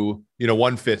you,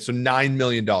 1/5, so $9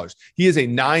 million. He is a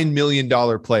 $9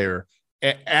 million player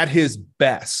at his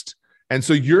best. And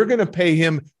so you're going to pay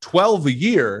him 12 a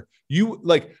year.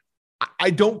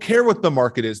 I don't care what the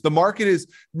market is. The market is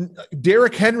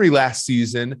Derrick Henry last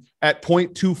season at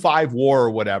 0.25 WAR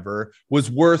or whatever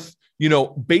was worth,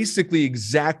 basically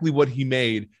exactly what he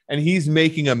made. And he's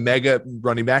making a mega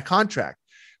running back contract.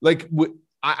 Like,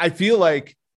 I feel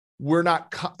like we're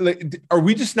not are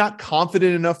we just not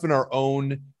confident enough in our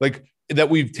own, like, that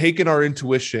we've taken our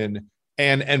intuition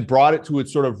and brought it to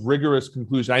its sort of rigorous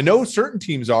conclusion? I know certain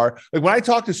teams are, like, when I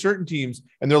talk to certain teams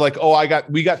and they're like, oh,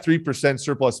 we got 3%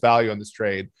 surplus value on this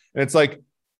trade. And it's like,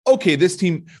 okay, this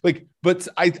team, like, but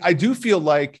I do feel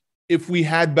like if we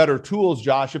had better tools,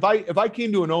 Josh, if I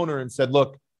came to an owner and said,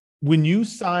 look, when you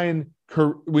sign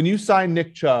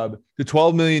Nick Chubb to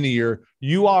 $12 million a year,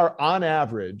 you are on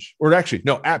average, or actually,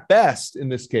 no, at best in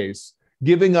this case,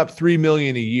 giving up $3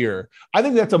 million a year. I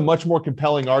think that's a much more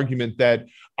compelling argument that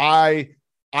I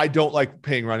don't like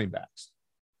paying running backs.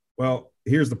 Well,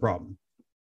 here's the problem.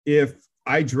 If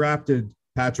I drafted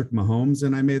Patrick Mahomes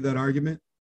and I made that argument,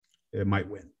 it might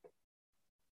win.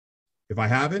 If I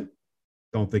haven't,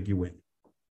 don't think you win.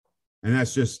 And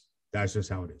that's just how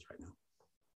it is right now.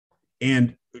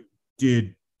 And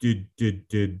did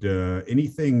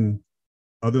anything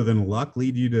other than luck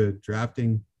lead you to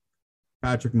drafting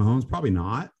Patrick Mahomes? Probably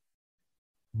not.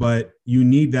 But you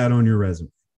need that on your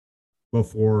resume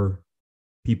before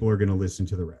people are going to listen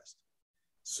to the rest.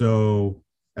 So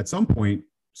at some point,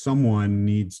 someone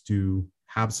needs to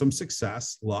have some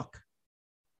success, luck,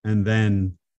 and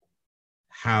then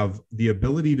have the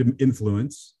ability to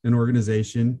influence an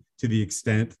organization to the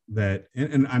extent that,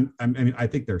 I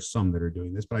think there's some that are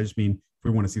doing this, but I just mean, if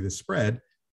we want to see this spread,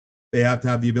 they have to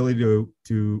have the ability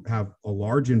to have a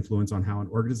large influence on how an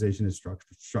organization is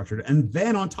structured. And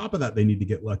then on top of that, they need to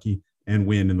get lucky and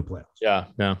win in the playoffs. Yeah.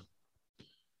 Yeah.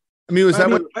 I mean, at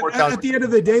the end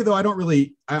of the day, though,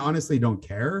 I honestly don't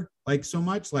care like so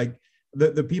much. Like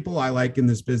the people I like in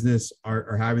this business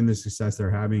are having the success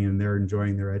they're having, and they're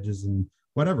enjoying their edges and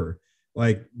whatever.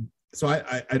 Like, so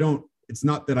I don't, it's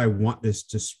not that I want this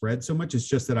to spread so much. It's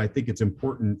just that I think it's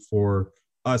important for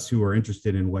us who are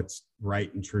interested in what's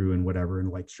right and true and whatever,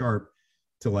 and like sharp,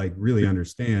 to like really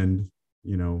understand,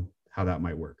 how that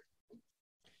might work.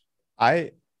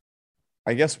 I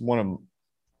guess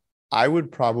I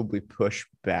would probably push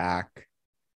back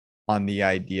on the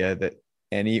idea that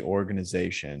any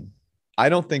organization, I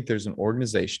don't think there's an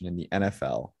organization in the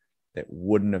NFL that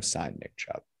wouldn't have signed Nick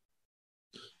Chubb,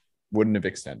 wouldn't have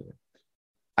extended it.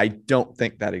 I don't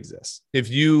think that exists.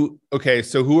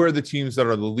 So who are the teams that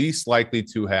are the least likely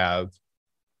to have?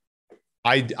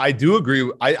 I do agree.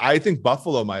 I think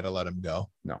Buffalo might have let him go.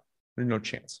 No, there's no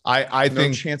chance. I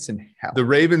think no chance in hell. The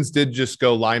Ravens did just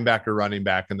go linebacker, running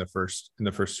back in the first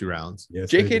 2 rounds. Yes,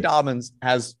 J.K. Dobbins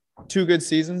has 2 good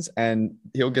seasons and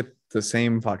he'll get the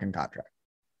same fucking contract.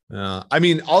 I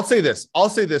mean, I'll say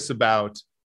this about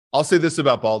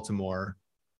Baltimore.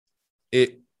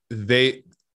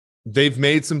 They've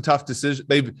made some tough decisions.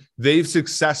 They've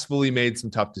successfully made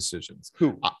some tough decisions.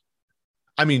 Who?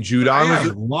 I mean,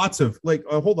 Judon. Lots of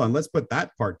hold on. Let's put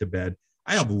that part to bed.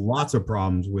 I have lots of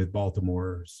problems with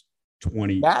Baltimore's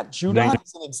 20. That Judon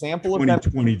is an example of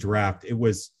 2020 draft. It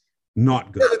was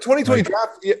not good. Yeah, the 2020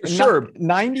 draft, yeah, sure.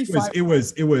 95. It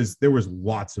was. There was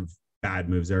lots of bad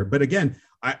moves there. But again,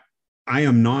 I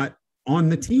am not on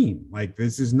the team. Like,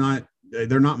 this is not.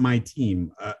 They're not my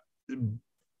team.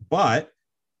 But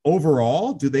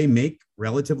overall, do they make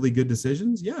relatively good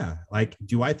decisions? Yeah. Like,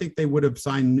 do I think they would have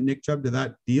signed Nick Chubb to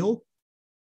that deal?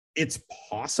 It's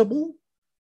possible,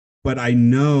 but I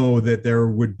know that there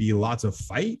would be lots of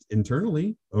fight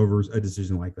internally over a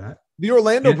decision like that. The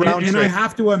Orlando Brown and I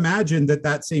have to imagine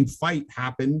that same fight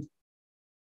happened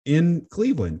in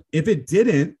Cleveland. If it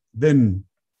didn't, then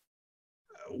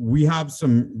we have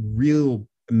some real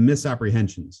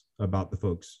misapprehensions about the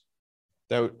folks.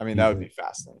 That would be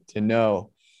fascinating to know.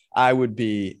 I would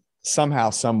be somehow,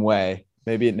 some way,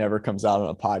 maybe it never comes out on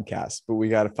a podcast, but we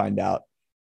got to find out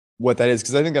what that is.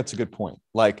 Cause I think that's a good point.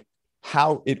 Like,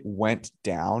 how it went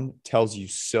down tells you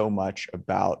so much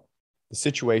about the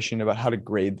situation, about how to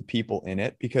grade the people in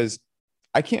it, because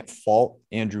I can't fault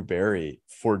Andrew Berry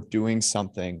for doing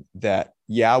something that,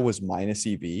 was minus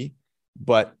EV,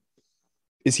 but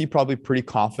is he probably pretty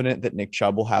confident that Nick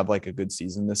Chubb will have like a good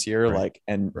season this year? Right.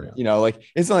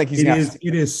 It's not like he's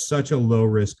it is such a low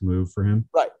risk move for him.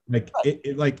 Right.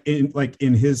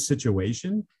 In his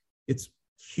situation, it's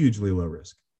hugely low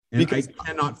risk. And because I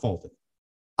cannot fault it.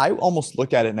 I almost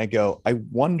look at it and I go, I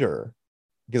wonder,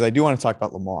 because I do want to talk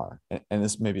about Lamar, and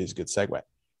this maybe is a good segue.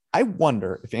 I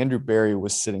wonder if Andrew Berry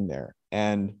was sitting there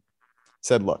and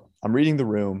said, look, I'm reading the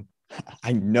room.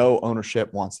 I know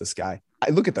ownership wants this guy. I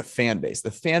look at the fan base.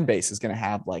 The fan base is going to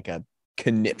have like a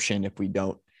conniption if we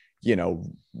don't,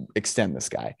 extend this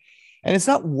guy. And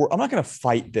I'm not going to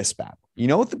fight this battle. You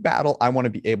know what the battle I want to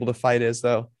be able to fight is,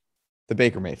 though? The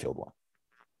Baker Mayfield one.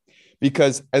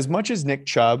 Because as much as Nick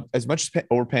Chubb, as much as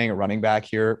overpaying a running back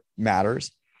here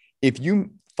matters, if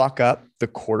you fuck up the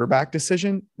quarterback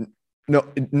decision, no,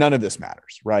 none of this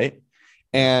matters, right?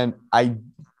 And I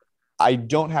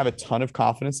don't have a ton of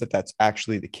confidence that that's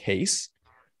actually the case,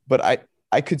 but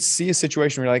I could see a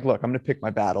situation where you're like, look, I'm going to pick my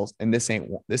battles, and this ain't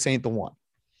the one.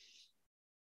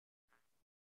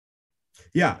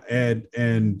 Yeah,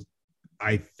 and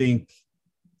I think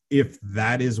if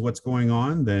that is what's going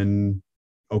on, then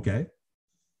okay.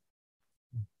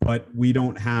 But we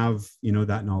don't have,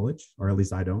 that knowledge, or at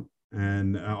least I don't.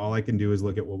 And all I can do is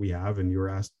look at what we have. And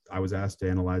I was asked to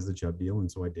analyze the Chubb deal,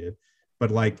 and so I did.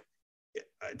 But like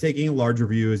taking a larger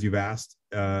view, as you've asked,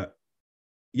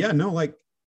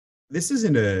 this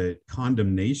isn't a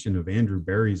condemnation of Andrew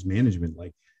Berry's management.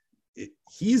 Like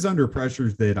he's under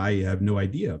pressures that I have no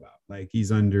idea about. Like he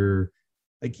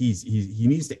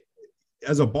needs to,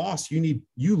 as a boss, you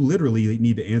literally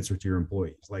need to answer to your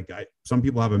employees. Like some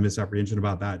people have a misapprehension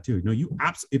about that too. No,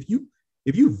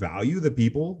 if you value the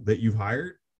people that you've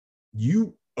hired,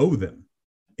 you owe them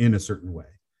in a certain way.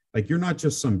 Like you're not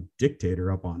just some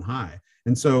dictator up on high.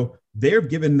 And so they have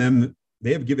given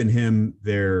him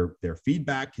their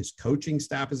feedback. His coaching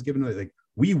staff has given, like,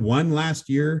 we won last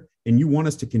year and you want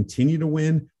us to continue to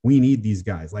win. We need these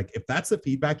guys. Like if that's the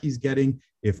feedback he's getting,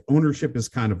 if ownership is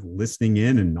kind of listening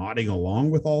in and nodding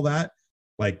along with all that,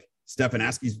 like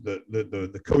Stefanski's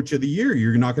the coach of the year,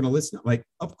 you're not going to listen. Like,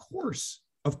 of course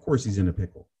he's in a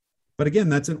pickle. But again,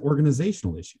 that's an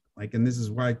organizational issue. Like, and this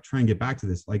is why I try and get back to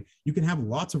this. Like you can have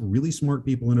lots of really smart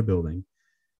people in a building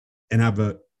and have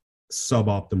a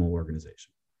suboptimal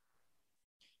organization.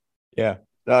 Yeah.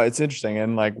 It's interesting.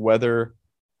 And like whether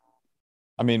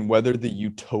the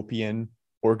utopian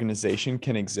organization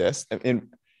can exist. And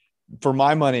for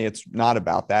my money, it's not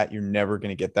about that. You're never going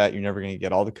to get that. You're never going to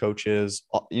get all the coaches.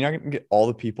 You're not going to get all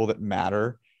the people that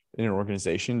matter in an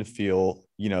organization to feel,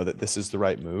 that this is the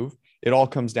right move. It all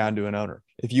comes down to an owner.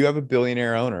 If you have a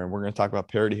billionaire owner, and we're going to talk about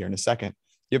parity here in a second,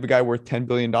 you have a guy worth $10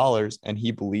 billion and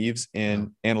he believes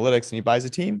in analytics and he buys a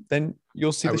team, then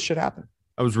you'll see this shit happen.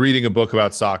 I was reading a book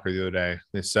about soccer the other day.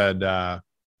 They said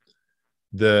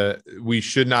we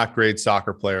should not grade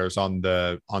soccer players on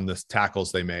the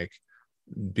tackles they make,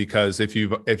 because if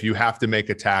you have to make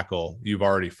a tackle, you've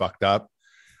already fucked up.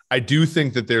 I do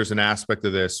think that there's an aspect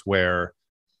of this where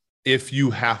if you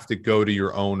have to go to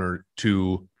your owner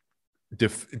to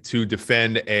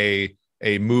defend a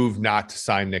move not to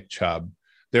sign Nick Chubb,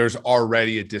 there's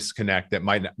already a disconnect that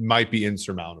might be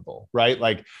insurmountable, right?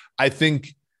 Like I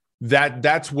think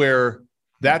that's where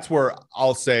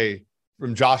I'll say,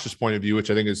 from Josh's point of view,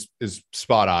 which I think is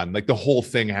spot on. Like the whole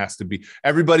thing has to be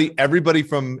everybody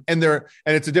from, and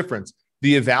it's a difference.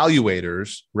 The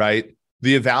evaluators, right?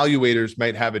 The evaluators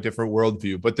might have a different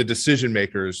worldview, but the decision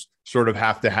makers sort of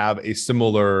have to have a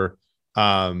similar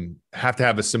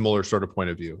sort of point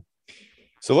of view.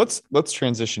 So let's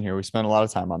transition here. We spent a lot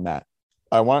of time on that.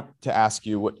 I want to ask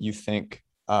you what you think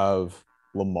of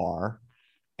Lamar,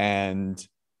 and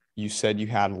you said you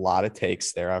had a lot of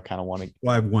takes there. I kind of want to.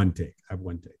 Well, I have one take.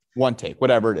 One take,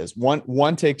 whatever it is.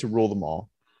 One take to rule them all.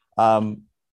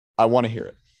 I want to hear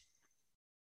it.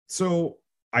 So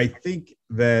I think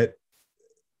that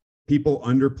people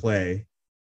underplay,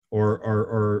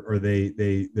 or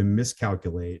they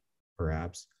miscalculate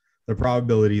perhaps the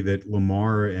probability that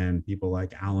Lamar and people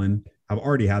like Allen have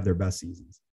already had their best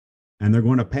seasons, and they're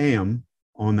going to pay them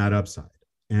on that upside.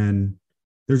 And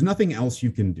there's nothing else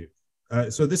you can do.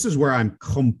 So this is where I'm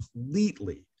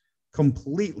completely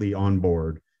on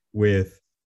board with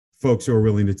folks who are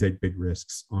willing to take big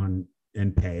risks on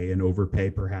and pay and overpay,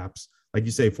 perhaps. Like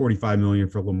you say, $45 million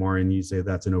for Lamar, and you say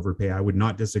that's an overpay. I would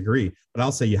not disagree, but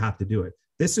I'll say you have to do it.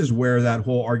 This is where that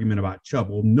whole argument about Chubb,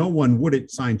 well, no one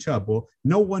wouldn't sign Chubb. Well,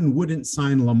 no one wouldn't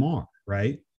sign Lamar,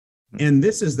 right? And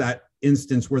this is that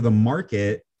instance where the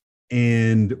market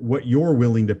and what you're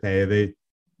willing to pay,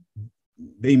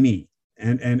 they meet.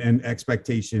 And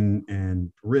expectation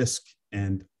and risk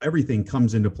and everything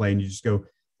comes into play. And you just go,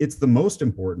 it's the most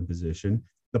important position.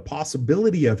 The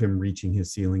possibility of him reaching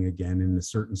his ceiling again in a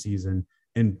certain season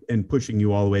and pushing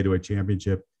you all the way to a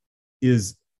championship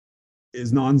is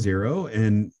non-zero.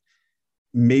 And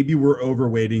maybe we're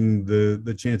overweighting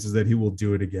the chances that he will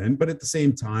do it again. But at the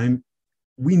same time,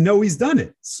 we know he's done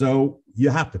it. So you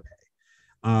have to pay.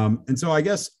 And so I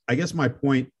guess my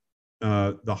point,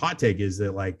 the hot take is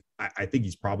that, like, I think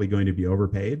he's probably going to be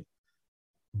overpaid,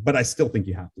 but I still think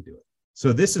you have to do it.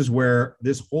 So this is where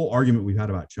this whole argument we've had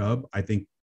about Chubb, I think,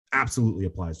 absolutely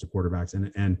applies to quarterbacks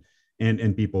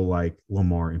and people like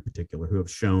Lamar in particular, who have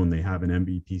shown they have an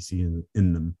MVP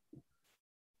in them.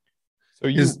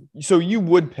 So you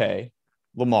would pay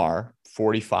Lamar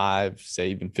 $45, say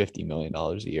even $50 million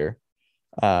a year.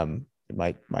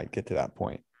 it might get to that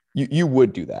point. You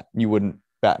would do that. You wouldn't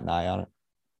bat an eye on it.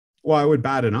 Well, I would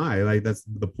bat an eye. Like, that's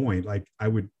the point. Like,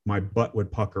 my butt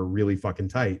would pucker really fucking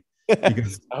tight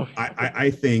because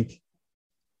I think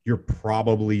you're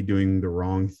probably doing the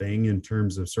wrong thing in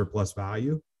terms of surplus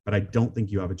value, but I don't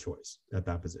think you have a choice at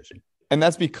that position. And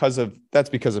that's because of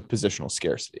positional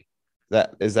scarcity.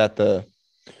 That's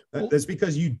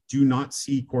because you do not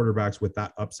see quarterbacks with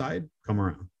that upside come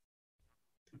around.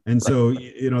 And so,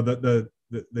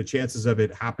 the chances of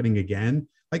it happening again,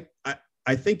 like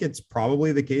I think it's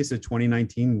probably the case that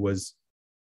 2019 was,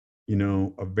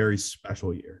 a very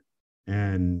special year.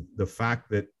 And the fact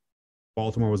that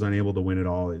Baltimore was unable to win it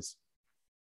all is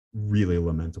really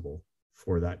lamentable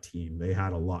for that team. They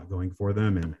had a lot going for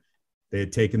them, and they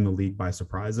had taken the league by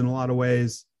surprise in a lot of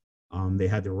ways. They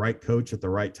had the right coach at the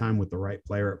right time with the right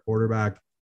player at quarterback.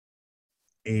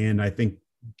 And I think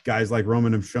guys like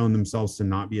Roman have shown themselves to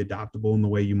not be adaptable in the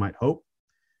way you might hope.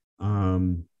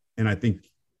 And I think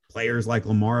players like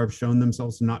Lamar have shown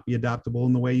themselves to not be adaptable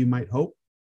in the way you might hope.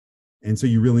 And so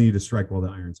you really need to strike while the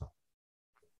iron's hot.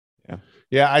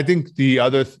 Yeah. I think the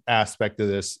other aspect of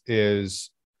this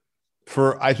is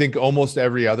for, I think almost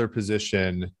every other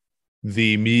position,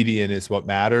 the median is what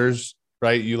matters,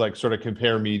 right? You like sort of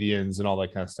compare medians and all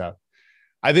that kind of stuff.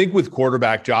 I think with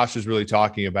quarterback, Josh is really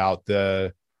talking about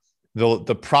the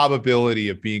probability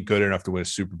of being good enough to win a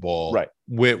Super Bowl, right,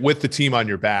 with the team on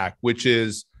your back, which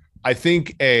is, I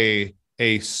think, a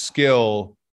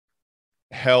skill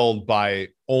held by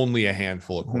only a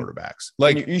handful of quarterbacks.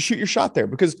 Like, you shoot your shot there,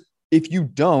 because if you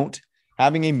don't,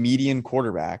 having a median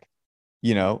quarterback,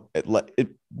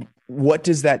 what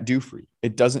does that do for you?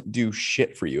 It doesn't do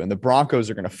shit for you. And the Broncos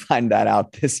are going to find that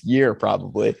out this year,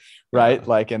 probably. Right.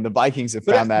 Like, and the Vikings have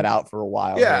found that out for a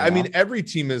while. Yeah. I mean, every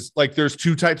team is like, there's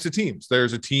two types of teams.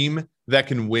 There's a team that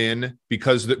can win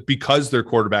because their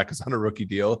quarterback is on a rookie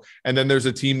deal. And then there's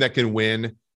a team that can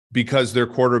win because their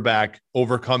quarterback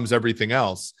overcomes everything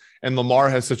else. And Lamar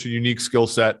has such a unique skill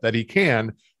set that he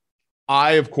can.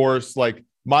 I, of course, like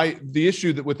the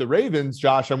issue that with the Ravens,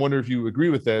 Josh, I wonder if you agree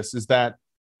with this, is that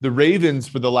the Ravens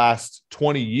for the last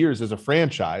 20 years as a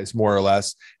franchise, more or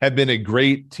less, have been a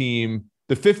great team.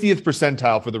 The 50th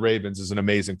percentile for the Ravens is an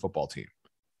amazing football team.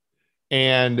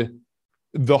 And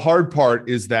the hard part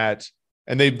is that,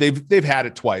 and they've had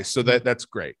it twice, so that's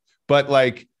great. But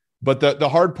the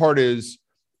hard part is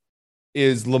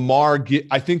Lamar.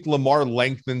 I think Lamar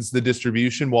lengthens the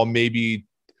distribution while maybe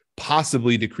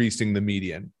possibly decreasing the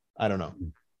median. I don't know.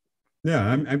 Yeah,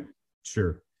 I'm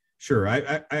sure.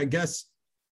 I guess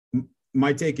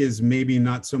my take is maybe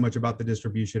not so much about the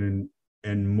distribution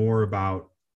and more about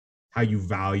how you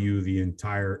value the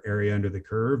entire area under the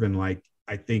curve. And like,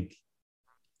 I think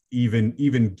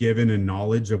even given a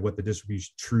knowledge of what the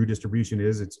true distribution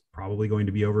is, it's probably going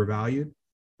to be overvalued.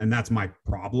 And that's my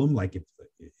problem, like if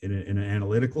in an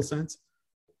analytical sense,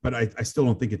 but I still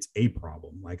don't think it's a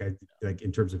problem. Like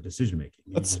in terms of decision-making.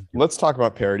 Let's talk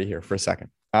about parity here for a second.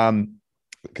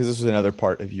 Because this was another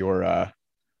part of your,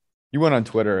 you went on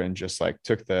Twitter and just like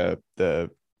took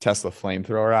the Tesla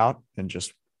flamethrower out and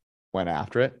just went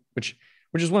after it, which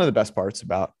is one of the best parts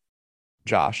about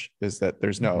Josh, is that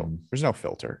there's no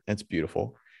filter. It's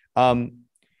beautiful.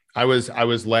 I was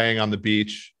laying on the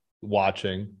beach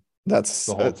watching the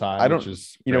whole time.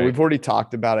 We've already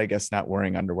talked about, I guess, not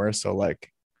wearing underwear. So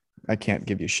like, I can't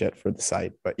give you shit for the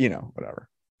site, but whatever.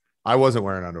 I wasn't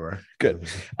wearing underwear. Good.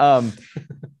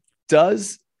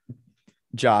 Does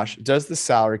the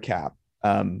salary cap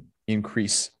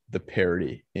increase the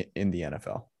parity in the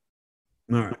NFL?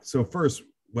 All right. So first,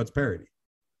 what's parity?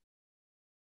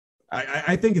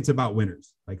 I think it's about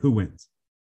winners. Like, who wins?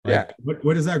 Like, yeah.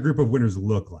 What does that group of winners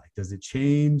look like? Does it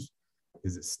change?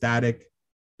 Is it static?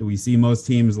 Do we see most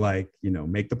teams make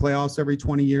the playoffs every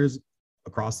 20 years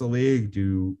across the league?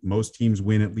 Do most teams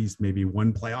win at least maybe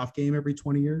one playoff game every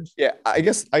 20 years? Yeah, I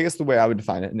guess the way I would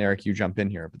define it, and Eric, you jump in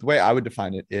here, but the way I would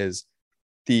define it is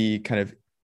the kind of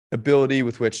ability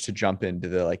with which to jump into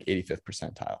the 85th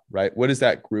percentile, right? What does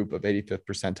that group of 85th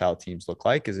percentile teams look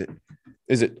like? Is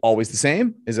it always the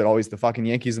same? Is it always the fucking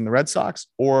Yankees and the Red Sox?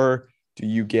 Or do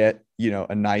you get,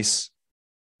 a nice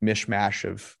mishmash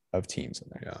of teams in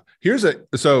there? Yeah.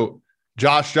 So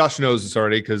Josh knows this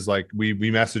already, because we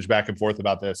messaged back and forth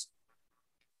about this.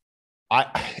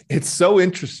 It's so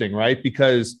interesting, right?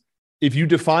 Because if you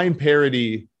define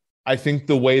parity, I think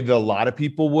the way that a lot of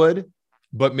people would,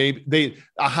 but maybe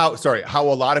how a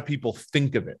lot of people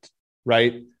think of it,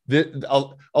 right?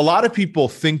 A lot of people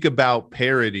think about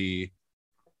parity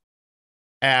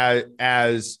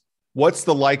as what's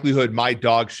the likelihood my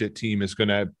dog shit team is going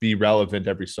to be relevant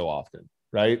every so often,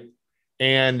 right?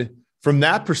 And from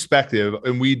that perspective,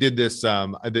 and we did this,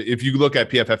 if you look at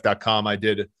pff.com, I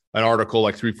did an article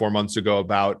like 3-4 months ago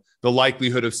about the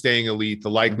likelihood of staying elite, the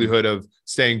likelihood of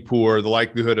staying poor, the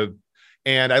likelihood of,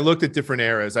 and I looked at different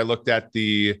eras. I looked at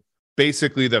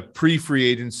basically the pre-free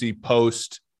agency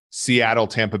post Seattle,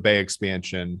 Tampa Bay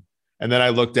expansion. And then I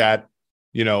looked at,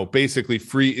 basically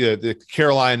the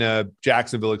Carolina,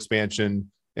 Jacksonville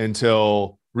expansion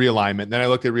until realignment. Then I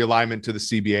looked at realignment to the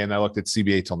CBA, and I looked at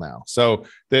CBA till now. So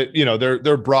that,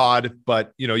 they're broad,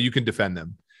 but you can defend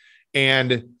them.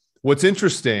 And what's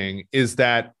interesting is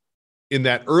that in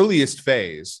that earliest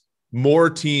phase, more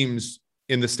teams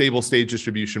in the stable stage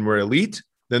distribution were elite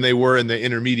than they were in the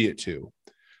intermediate two.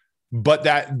 But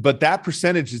that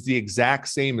percentage is the exact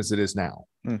same as it is now.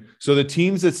 So the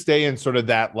teams that stay in sort of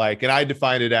that, and I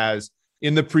define it as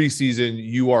in the preseason,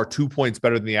 you are 2 points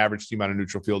better than the average team on a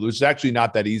neutral field, which is actually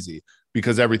not that easy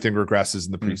because everything regresses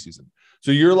in the preseason.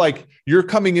 So you're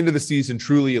coming into the season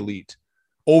truly elite.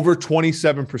 Over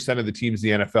 27% of the teams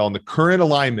in the NFL in the current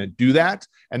alignment do that.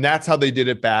 And that's how they did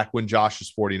it back when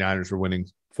Josh's 49ers were winning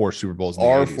 4 Super Bowls.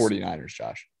 Our 49ers,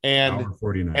 Josh. And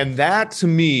that to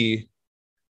me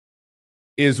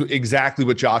is exactly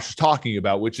what Josh is talking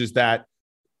about, which is that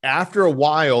after a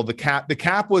while, the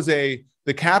cap was a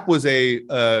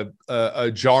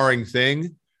jarring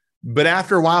thing. But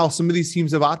after a while, some of these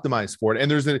teams have optimized for it.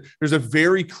 And there's a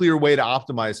very clear way to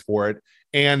optimize for it.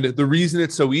 And the reason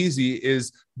it's so easy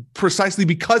is precisely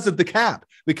because of the cap.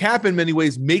 The cap in many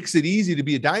ways makes it easy to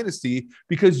be a dynasty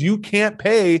because you can't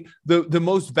pay the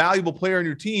most valuable player on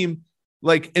your team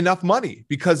enough money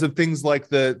because of things like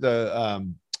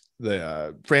the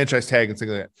franchise tag and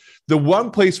things like that. The one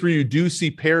place where you do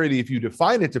see parity, if you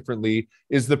define it differently,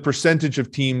 is the percentage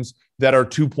of teams that are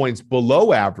 2 points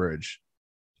below average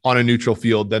on a neutral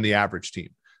field than the average team.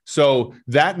 So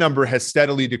that number has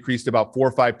steadily decreased about 4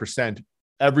 or 5%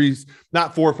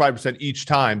 not 4 or 5% each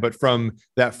time, but from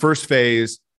that first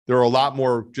phase, there are a lot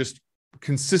more just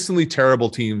consistently terrible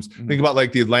teams. Think about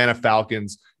the Atlanta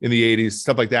Falcons in the 80s,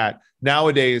 stuff like that.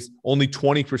 Nowadays, only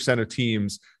 20% of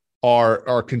teams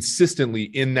are consistently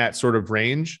in that sort of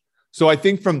range. So I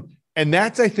think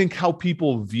that's how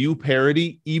people view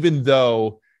parity, even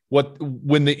though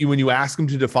when you ask them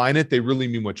to define it, they really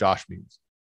mean what Josh means.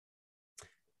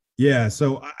 Yeah.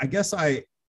 So I guess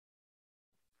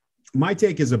my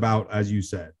take is about, as you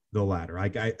said, the latter.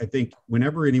 I think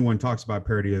whenever anyone talks about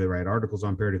parity, or they write articles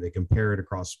on parity, they compare it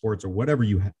across sports or whatever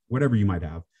you might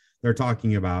have. They're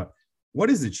talking about what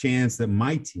is the chance that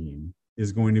my team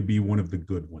is going to be one of the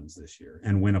good ones this year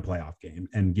and win a playoff game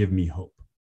and give me hope.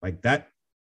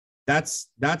 That's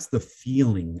the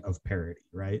feeling of parity,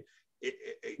 right?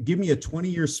 Give me a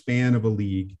 20-year span of a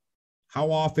league.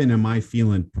 How often am I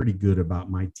feeling pretty good about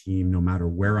my team, no matter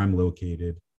where I'm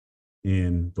located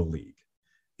in the league?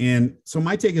 And so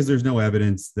my take is there's no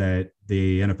evidence that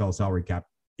the NFL salary cap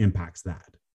impacts that.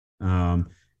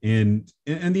 And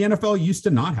the NFL used to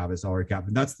not have a salary cap,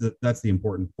 and that's the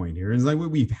important point here. And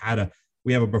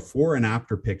we have a before and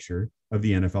after picture of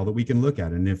the NFL that we can look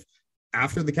at. And if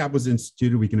after the cap was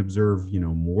instituted, we can observe,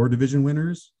 more division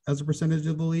winners as a percentage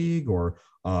of the league, or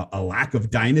a lack of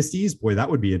dynasties. Boy, that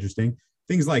would be interesting.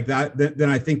 Things like that.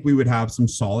 Then I think we would have some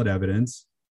solid evidence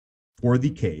for the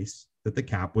case that the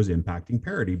cap was impacting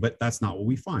parity, but that's not what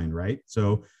we find, right?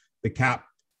 So the cap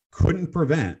couldn't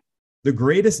prevent the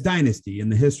greatest dynasty in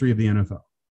the history of the NFL,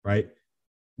 right?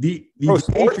 The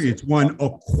Patriots won a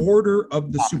quarter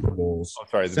of the Super Bowls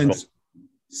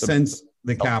since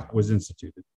the cap was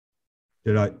instituted.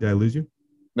 Did I lose you?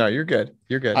 No, you're good.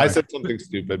 You're good. I said something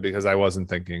stupid because I wasn't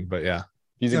thinking, but yeah.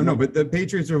 But the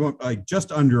Patriots are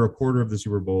just under a quarter of the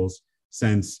Super Bowls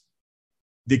since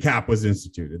the cap was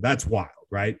instituted. That's wild,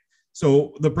 right?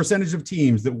 So the percentage of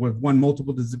teams that have won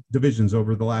multiple divisions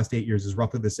over the last 8 years is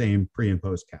roughly the same pre and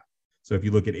post cap. So if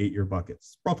you look at 8-year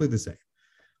buckets, roughly the same.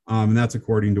 And that's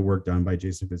according to work done by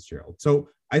Jason Fitzgerald. So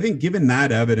I think given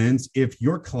that evidence, if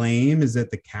your claim is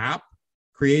that the cap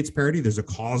creates parity, there's a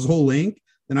causal link,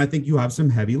 then I think you have some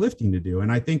heavy lifting to do.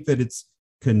 And I think that it's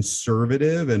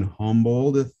conservative and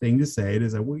humble thing to say. It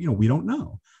is that, we don't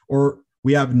know, or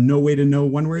we have no way to know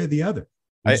one way or the other.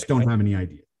 I just don't have any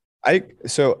idea.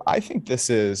 So I think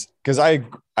this is because I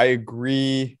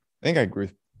agree. I think I agree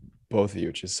with both of you,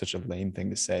 which is such a lame thing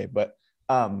to say, but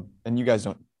and you guys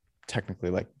don't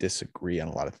technically disagree on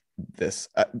a lot of this.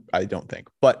 I don't think,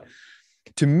 but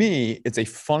to me, it's a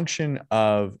function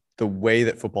of the way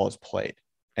that football is played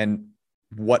and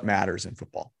what matters in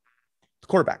football. The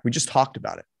quarterback, we just talked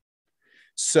about it.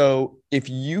 So if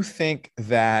you think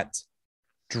that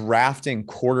drafting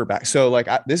quarterback,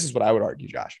 this is what I would argue,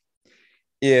 Josh.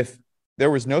 If there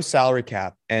was no salary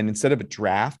cap and instead of a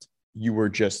draft, you were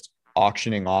just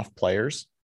auctioning off players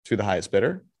to the highest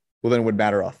bidder, well, then it would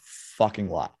matter a fucking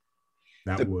lot.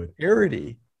 The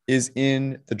parity is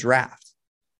in the draft.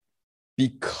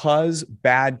 Because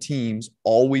bad teams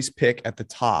always pick at the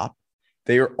top,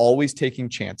 they are always taking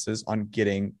chances on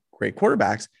getting great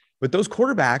quarterbacks, but those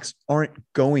quarterbacks aren't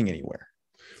going anywhere.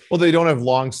 Well, they don't have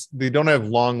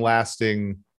long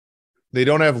lasting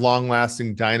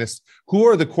dynasty. Who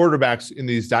are the quarterbacks in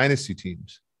these dynasty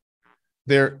teams?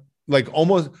 They're like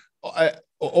almost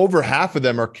over half of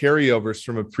them are carryovers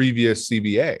from a previous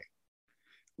CBA.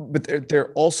 But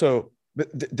they're also,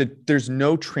 there's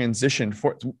no transition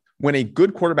for when a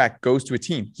good quarterback goes to a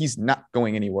team, he's not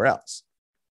going anywhere else.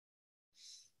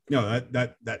 No,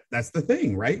 that's the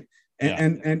thing, right?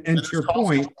 And to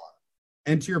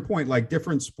your point, like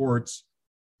different sports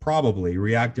probably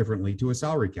react differently to a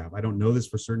salary cap. I don't know this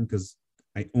for certain because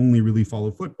I only really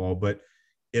follow football, but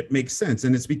it makes sense.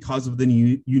 And it's because of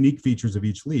the unique features of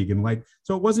each league. And like,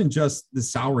 so it wasn't just the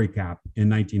salary cap in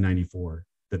 1994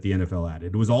 that the NFL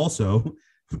added. It was also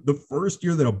the first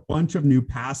year that a bunch of new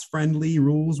pass-friendly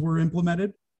rules were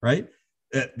implemented, right?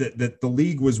 That the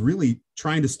league was really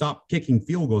trying to stop kicking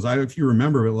field goals. I don't know if you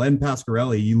remember, but Len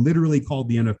Pasquarelli, he literally called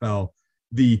the NFL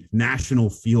the National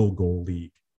Field Goal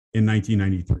League in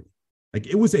 1993. Like,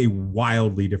 it was a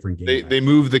wildly different game. They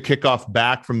moved the kickoff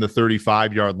back from the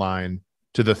 35-yard line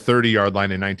to the 30-yard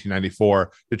line in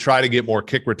 1994 to try to get more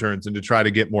kick returns and to try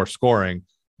to get more scoring.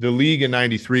 The league in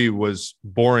 93 was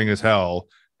boring as hell.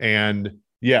 And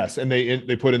yes, and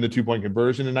they put in the 2-point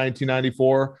conversion in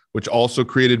 1994, which also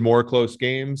created more close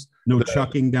games.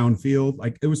 Chucking downfield.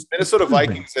 Like, it was Minnesota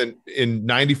Vikings in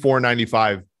 94 and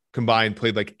 95 combined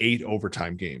played like 8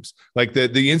 overtime games. Like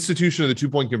the institution of the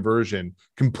 2-point conversion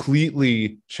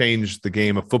completely changed the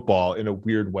game of football in a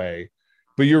weird way.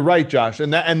 But you're right, Josh.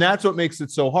 And that's what makes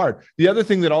it so hard. The other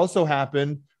thing that also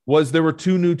happened was there were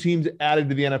 2 new teams added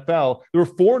to the NFL. There were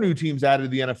 4 new teams added to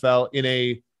the NFL in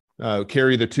a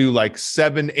carry the 2 like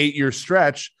 7-8 year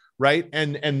stretch, right?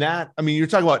 And that, I mean, you're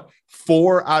talking about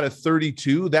 4 out of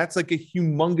 32. That's like a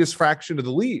humongous fraction of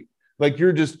the league. Like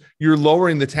you're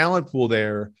lowering the talent pool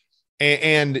there.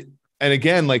 And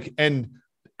again, like, and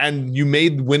you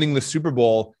made winning the Super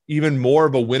Bowl even more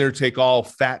of a winner take all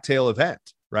fat tail event.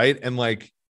 Right. And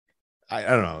like, I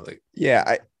don't know. Like,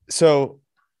 yeah. So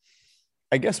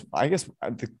I guess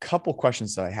the couple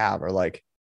questions that I have are like,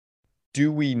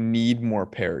 do we need more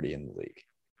parity in the league?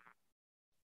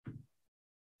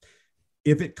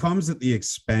 If it comes at the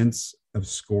expense of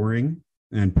scoring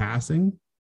and passing,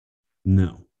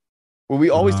 no. Well, we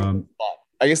always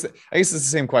I guess it's the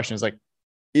same question. It's like,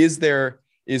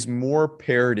 is more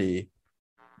parity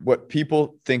what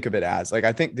people think of it as? Like,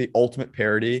 I think the ultimate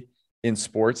parity in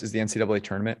sports is the NCAA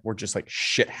tournament, where just like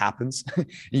shit happens.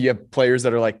 You have players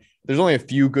that are like, there's only a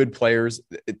few good players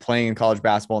playing in college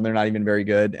basketball and they're not even very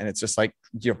good. And it's just like,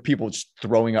 you know, people just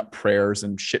throwing up prayers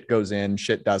and shit goes in,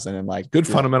 shit doesn't. And like good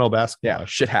fundamental basketball. Yeah,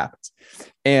 shit happens.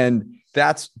 And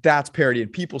that's parity.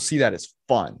 And people see that as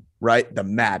fun, right? The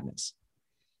madness.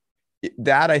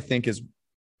 That I think is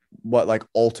what like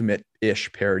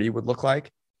ultimate-ish parity would look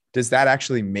like. Does that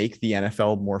actually make the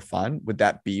NFL more fun? Would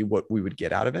that be what we would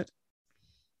get out of it?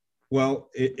 Well,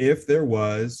 if there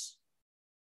was,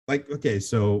 like, okay,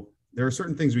 so there are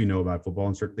certain things we know about football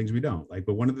and certain things we don't. Like,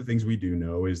 but one of the things we do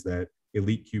know is that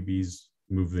elite QBs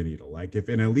move the needle. Like, if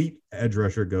an elite edge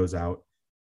rusher goes out,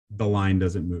 the line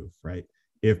doesn't move, right?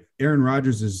 If Aaron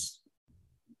Rodgers is,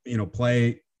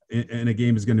 play in a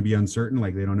game is going to be uncertain,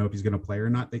 like they don't know if he's going to play or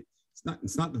not.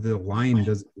 It's not that the line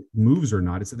moves or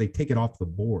not. It's that they take it off the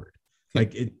board.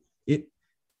 Like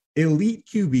elite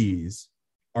QBs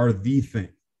are the thing.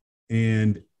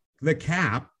 And the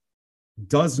cap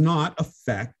does not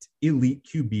affect elite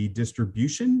QB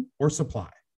distribution or supply.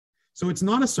 So it's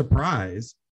not a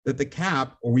surprise that the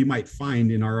cap, or we might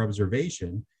find in our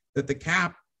observation, that the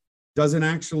cap doesn't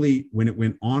actually, when it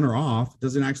went on or off,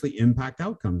 doesn't actually impact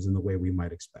outcomes in the way we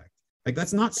might expect. Like,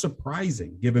 that's not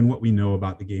surprising given what we know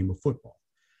about the game of football.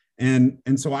 And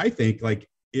so I think, like,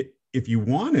 if you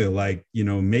want to, like,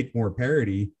 make more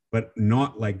parity, but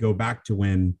not like go back to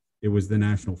when it was the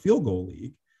National Field Goal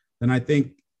League, then I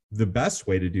think the best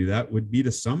way to do that would be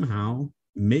to somehow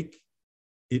make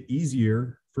it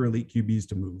easier for elite QBs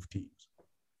to move teams.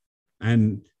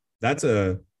 And that's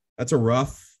a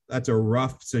rough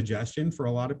suggestion for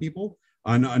a lot of people.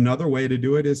 Another way to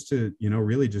do it is to,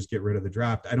 really just get rid of the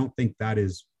draft. I don't think that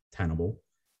is tenable.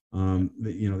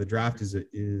 The draft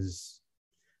is,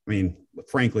 I mean,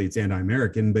 frankly, it's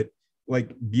anti-American, but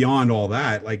like beyond all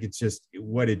that, like, it's just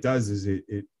what it does is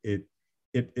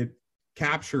it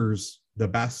captures the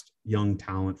best young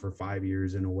talent for 5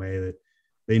 years in a way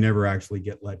they never actually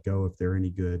get let go if they're any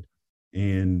good.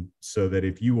 And so that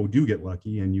if you do get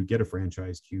lucky and you get a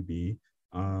franchise QB,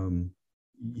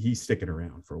 he's sticking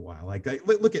around for a while. Like,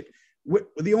 look at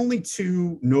the only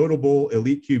two notable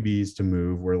elite QBs to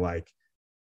move were like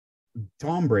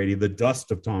Tom Brady, the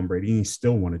dust of Tom Brady. And he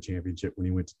still won a championship when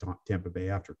he went to Tampa Bay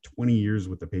after 20 years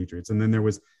with the Patriots. And then there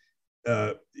was,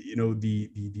 the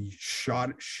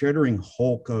shuddering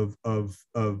hulk of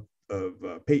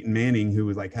Peyton Manning, who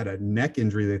was like had a neck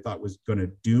injury they thought was going to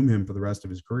doom him for the rest of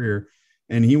his career.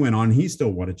 And he went on, he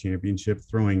still won a championship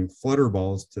throwing flutter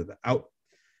balls to the out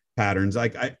patterns.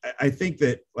 Like, I think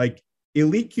that like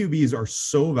elite QBs are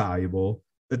so valuable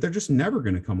that they're just never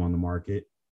going to come on the market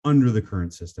under the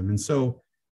current system. And so,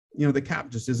 the cap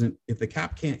just isn't, if the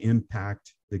cap can't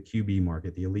impact the QB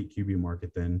market, the elite QB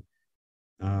market, then,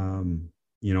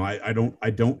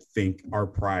 I don't think our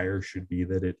prior should be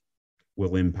that it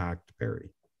will impact parity.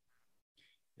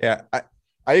 Yeah,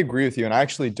 I agree with you. And I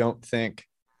actually don't think,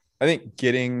 I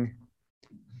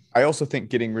also think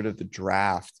getting rid of the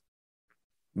draft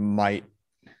might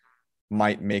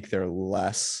make there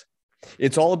less.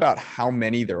 It's all about how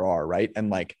many there are, right? And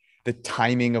like the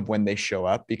timing of when they show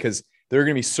up, because there are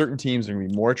going to be certain teams that are going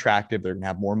to be more attractive. They're going to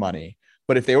have more money.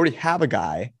 But if they already have a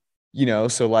guy,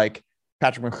 so like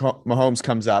Patrick Mahomes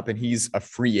comes up and he's a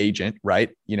free agent, right?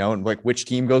 And like which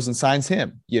team goes and signs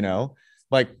him,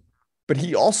 but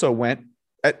he also went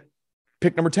at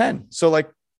pick number 10. So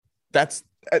like, that's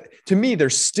to me,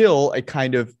 there's still a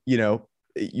kind of,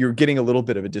 you're getting a little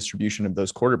bit of a distribution of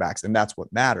those quarterbacks, and that's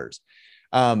what matters.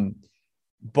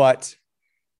 But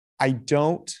I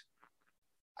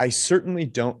certainly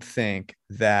don't think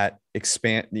that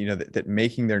that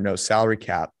making there no salary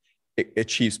cap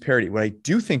achieves parity. What I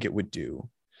do think it would do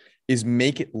is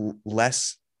make it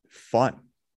less fun.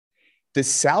 The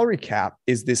salary cap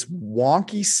is this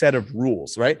wonky set of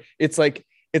rules, right? It's like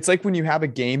when you have a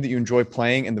game that you enjoy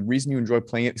playing, and the reason you enjoy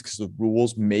playing it is because the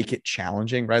rules make it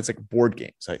challenging, right? It's like board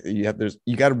games. Like you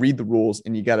got to read the rules,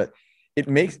 and it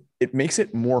makes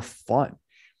it more fun.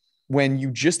 When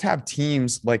you just have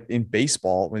teams like in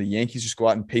baseball, when the Yankees just go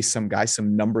out and pay some guy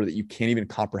some number that you can't even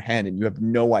comprehend, and you have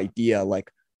no idea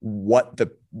like what the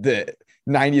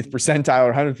 90th percentile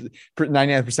or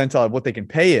 99th percentile of what they can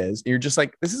pay is, and you're just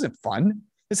like, this isn't fun.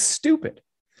 It's stupid.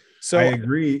 So I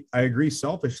agree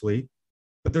selfishly,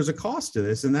 but there's a cost to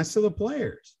this, and that's to the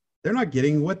players. They're not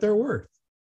getting what they're worth.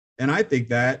 And I think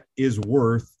that is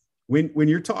worth when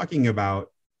you're talking about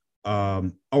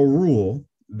a rule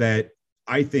that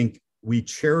I think we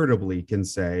charitably can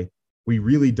say we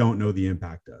really don't know the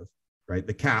impact of, right?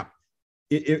 The cap,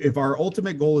 if our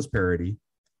ultimate goal is parity,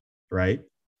 right?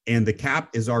 And the cap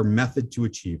is our method to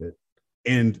achieve it.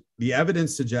 And the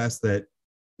evidence suggests that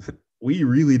we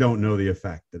really don't know the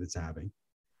effect that it's having.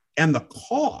 And the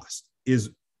cost is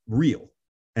real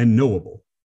and knowable,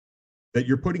 that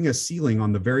you're putting a ceiling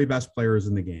on the very best players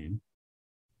in the game,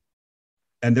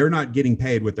 and they're not getting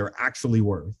paid what they're actually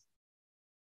worth.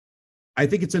 I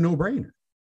think it's a no-brainer.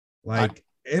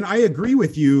 And I agree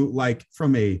with you, like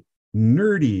from a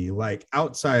nerdy, like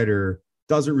outsider,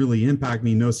 doesn't really impact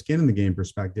me, no skin in the game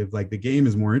perspective. Like the game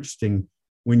is more interesting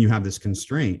when you have this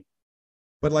constraint,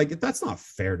 but like, that's not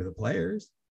fair to the players.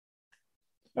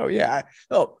 Oh yeah.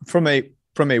 From a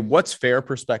what's fair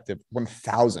perspective,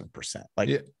 1000%.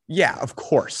 Like, yeah, of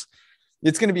course.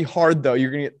 It's going to be hard though.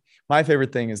 You're going to get, my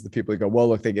favorite thing is the people who go, well,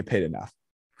 look, they get paid enough.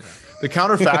 The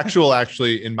counterfactual,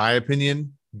 actually, in my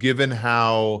opinion,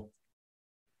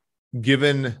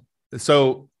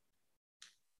 so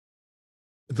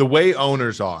the way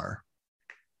owners are,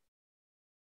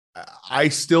 I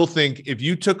still think if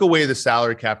you took away the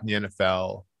salary cap in the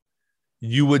NFL,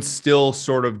 you would still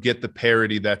sort of get the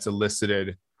parity that's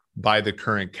elicited by the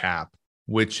current cap,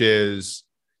 which is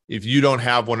if you don't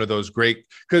have one of those great,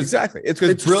 exactly, it's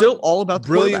still all about the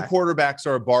brilliant quarterbacks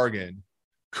are a bargain.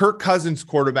 Kirk Cousins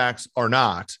quarterbacks are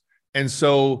not. And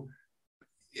so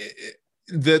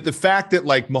the fact that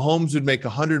like Mahomes would make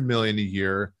 $100 million a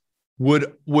year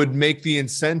would make the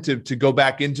incentive to go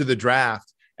back into the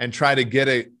draft and try to get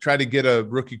a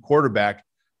rookie quarterback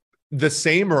the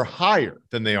same or higher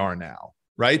than they are now,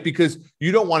 right? Because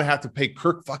you don't want to have to pay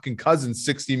Kirk fucking Cousins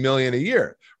 $60 million a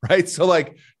year, right? So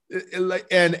like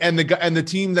the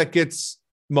team that gets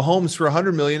Mahomes for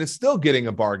 $100 million is still getting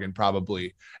a bargain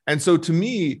probably. And so to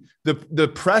me,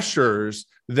 the pressures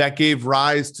that gave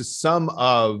rise to some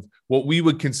of what we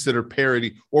would consider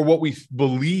parity or what we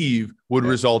believe would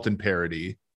result in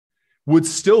parity would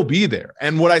still be there.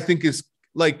 And what I think is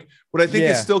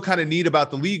is still kind of neat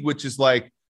about the league, which is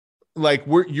like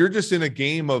you're just in a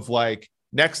game of like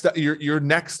next up, you're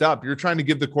next up. You're trying to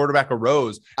give the quarterback a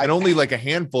rose, and only like a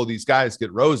handful of these guys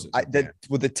get roses.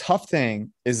 The tough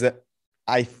thing is that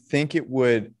I think it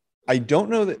would. I don't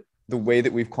know that the way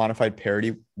that we've quantified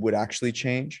parity would actually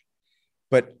change,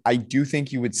 but I do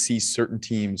think you would see certain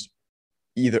teams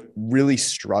either really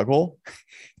struggle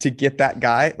to get that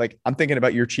guy. Like I'm thinking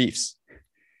about your Chiefs.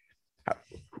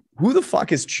 Who the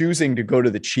fuck is choosing to go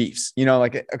to the Chiefs? You know,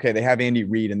 like, okay, they have Andy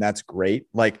Reid and that's great.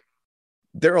 Like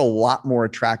there are a lot more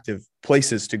attractive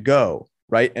places to go,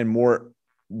 right? And more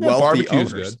wealthy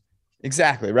owners. Good.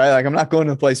 Exactly, right? Like I'm not going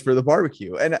to the place for the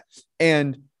barbecue.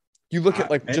 And you look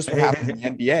at like just what happened in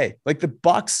the NBA. Like the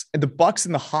Bucks and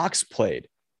the Hawks played.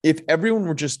 If everyone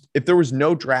were if there was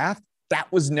no draft,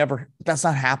 that's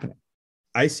not happening.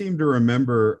 I seem to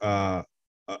remember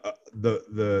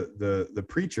the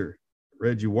preacher,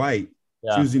 Reggie White,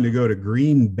 choosing to go to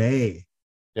Green Bay.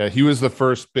 Yeah, he was the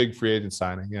first big free agent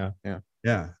signing.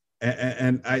 Yeah.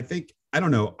 And I think, I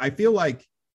don't know, I feel like,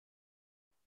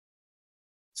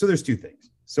 so there's two things.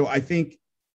 So I think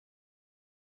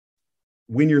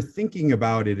when you're thinking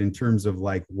about it in terms of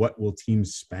like, what will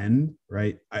teams spend,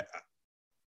 right?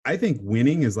 I think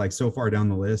winning is like so far down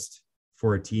the list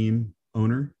for a team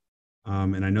owner.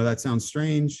 And I know that sounds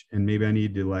strange and maybe I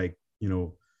need to like,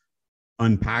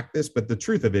 unpack this, but the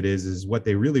truth of it is what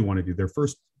they really want to do. Their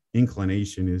first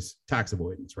inclination is tax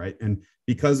avoidance, right? And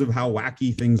because of how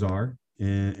wacky things are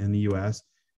in the US,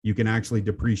 you can actually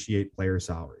depreciate player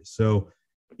salaries. So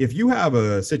if you have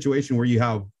a situation where you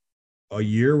have a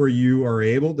year where you are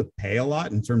able to pay a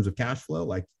lot in terms of cash flow,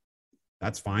 like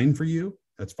that's fine for you.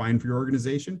 That's fine for your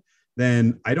organization.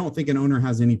 Then I don't think an owner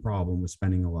has any problem with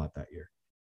spending a lot that year.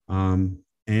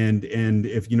 And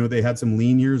if, they had some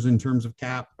lean years in terms of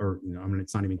cap or,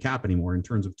 it's not even cap anymore in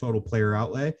terms of total player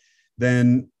outlay,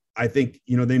 then I think,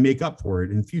 they make up for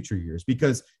it in future years,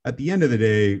 because at the end of the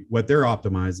day, what they're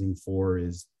optimizing for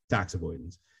is tax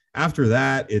avoidance. After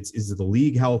that, is the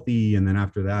league healthy? And then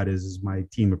after that is my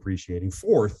team appreciating.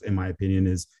 Fourth, in my opinion,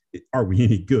 is are we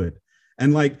any good?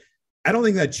 And like, I don't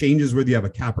think that changes whether you have a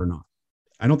cap or not.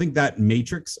 I don't think that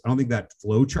matrix, I don't think that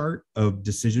flow chart of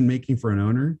decision-making for an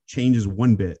owner changes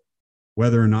one bit,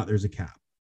 whether or not there's a cap.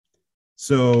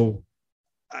 So,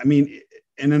 I mean,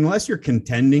 and unless you're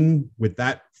contending with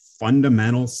that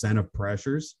fundamental set of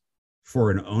pressures for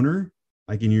an owner,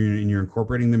 like you're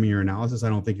incorporating them in your analysis, I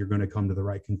don't think you're going to come to the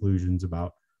right conclusions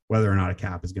about whether or not a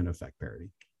cap is going to affect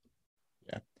parity.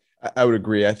 Yeah, I would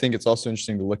agree. I think it's also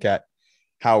interesting to look at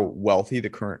how wealthy the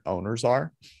current owners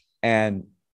are. And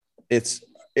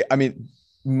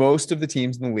most of the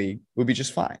teams in the league would be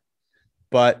just fine.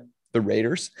 But the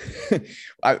Raiders,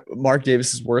 Mark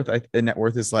Davis's net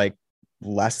worth is like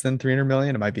less than 300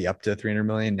 million. It might be up to 300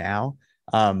 million now.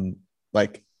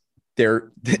 Like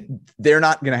they're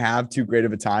not going to have too great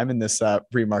of a time in this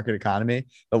free market economy.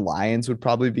 The Lions would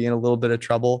probably be in a little bit of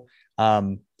trouble.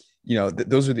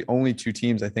 Those are the only two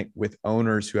teams I think with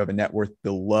owners who have a net worth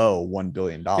below $1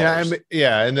 billion.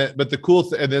 But the cool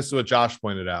thing, and this is what Josh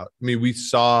pointed out. I mean, we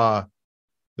saw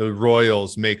the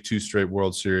Royals make 2 straight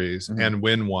World Series and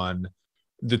win one.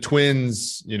 The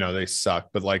Twins, they suck,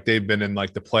 but like they've been in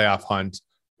like the playoff hunt.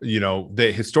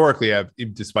 They historically have,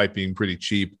 despite being pretty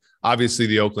cheap. Obviously,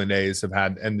 the Oakland A's have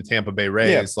had, and the Tampa Bay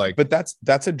Rays. But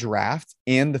that's a draft,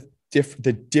 and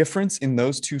the difference in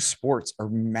those two sports are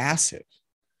massive.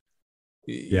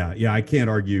 Yeah, I can't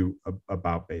argue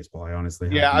about baseball. I honestly,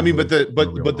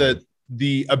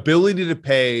 the ability to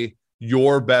pay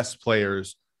your best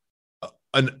players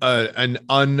an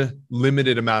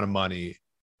unlimited amount of money,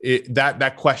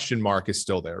 that question mark is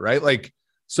still there, right? Like,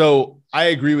 so I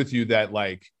agree with you that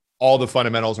like all the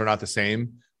fundamentals are not the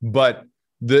same, but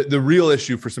the real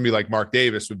issue for somebody like Mark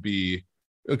Davis would be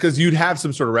because you'd have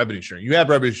some sort of revenue sharing. You have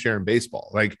revenue sharing in baseball,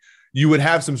 like you would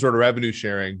have some sort of revenue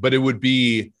sharing, but it would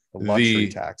be luxury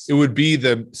tax. It would be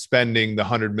the spending the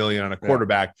 $100 million on a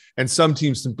quarterback, and some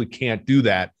teams simply can't do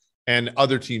that, and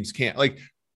other teams can't. Like,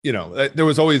 there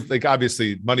was always like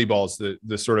obviously Moneyball's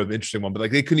the sort of interesting one, but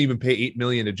like they couldn't even pay $8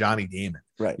 million to Johnny Damon,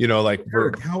 right?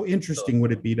 Eric, how interesting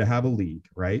would it be to have a league,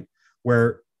 right,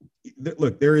 where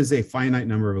look, there is a finite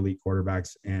number of elite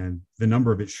quarterbacks, and the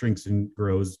number of it shrinks and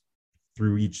grows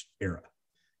through each era.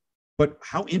 But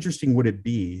how interesting would it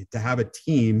be to have a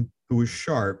team who was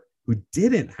sharp, who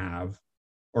didn't have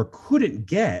or couldn't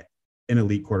get an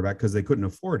elite quarterback because they couldn't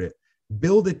afford it,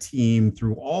 build a team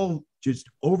through all just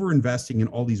over investing in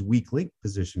all these weak link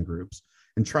position groups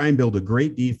and try and build a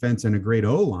great defense and a great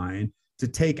O-line to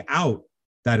take out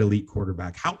that elite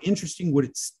quarterback? How interesting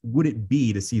would it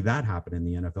be to see that happen in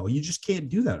the NFL? You just can't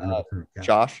do that.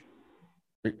 Josh,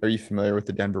 are you familiar with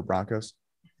the Denver Broncos?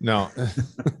 No.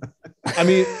 I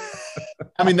mean,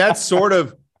 I mean, that's sort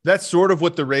of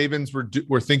what the Ravens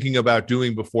were thinking about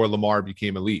doing before Lamar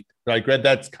became elite. Like,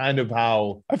 that's kind of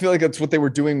how I feel like that's what they were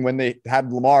doing when they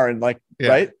had Lamar and right?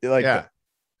 It's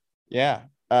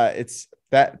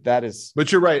that is.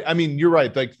 But you're right. I mean, you're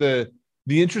right. Like the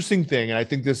interesting thing, and I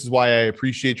think this is why I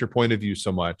appreciate your point of view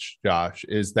so much, Josh,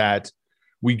 is that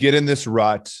we get in this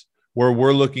rut where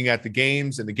we're looking at the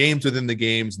games and the games within the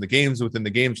games and the games within the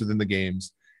games within the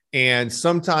games. And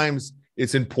sometimes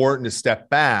it's important to step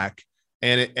back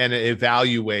and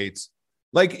evaluate.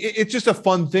 Like, it's just a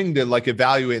fun thing to like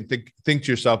evaluate and think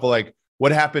to yourself, like,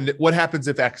 what happens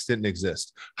if X didn't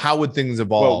exist? How would things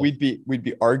evolve? Well, we'd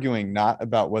be arguing not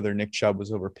about whether Nick Chubb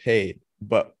was overpaid,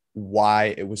 but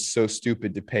why it was so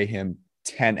stupid to pay him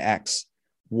 10x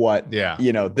what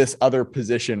this other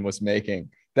position was making.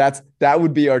 That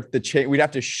would be the change. We'd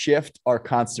have to shift our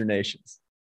consternations.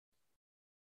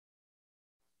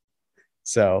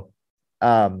 So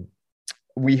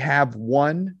we have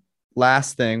one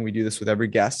last thing. We do this with every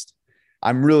guest.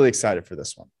 I'm really excited for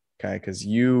this one. Okay. Because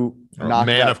you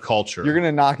man of culture. You're going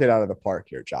to knock it out of the park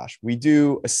here, Josh. We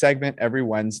do a segment every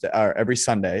Wednesday or every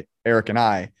Sunday. Eric and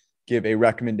I give a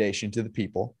recommendation to the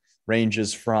people,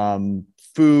 ranges from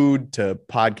food to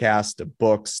podcasts to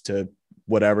books to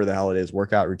whatever the hell it is,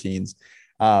 workout routines,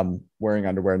 wearing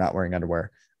underwear, not wearing underwear.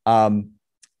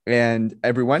 And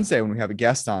every Wednesday when we have a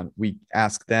guest on, we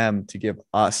ask them to give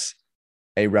us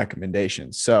a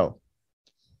recommendation. So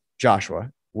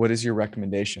Joshua, what is your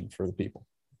recommendation for the people?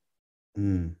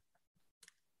 So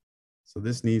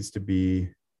this needs to be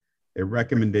a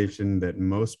recommendation that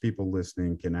most people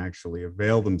listening can actually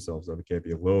avail themselves of. It can't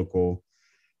be a local.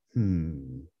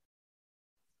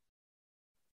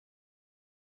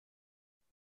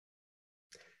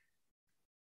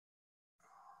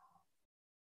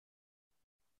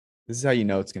 This is how you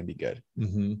know it's going to be good.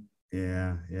 Mm-hmm.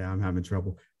 Yeah, I'm having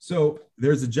trouble. So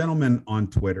there's a gentleman on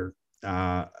Twitter,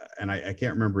 and I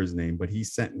can't remember his name, but he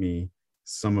sent me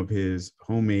some of his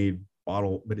homemade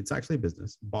bottle, but it's actually a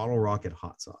business, Bottle Rocket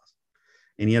hot sauce.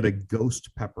 And he had a ghost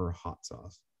pepper hot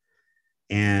sauce.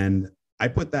 And I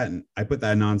put that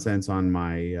nonsense on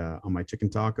my chicken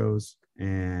tacos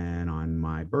and on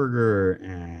my burger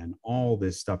and all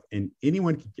this stuff. And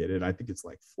anyone could get it. I think it's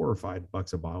like $4 or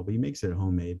 $5 a bottle, but he makes it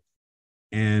homemade.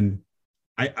 And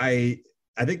I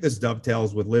think this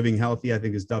dovetails with living healthy. I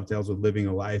think this dovetails with living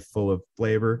a life full of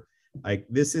flavor. Like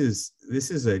this is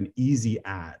an easy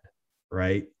add,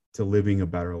 right, to living a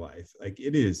better life. Like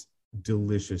it is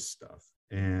delicious stuff.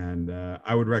 And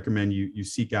I would recommend you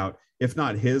seek out, if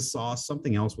not his sauce,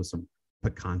 something else with some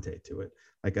picante to it,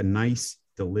 like a nice,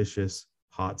 delicious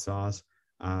hot sauce.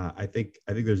 I think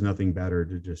there's nothing better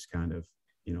to just kind of,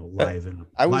 liven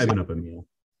up a meal.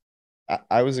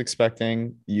 I was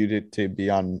expecting you to be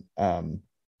on,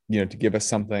 to give us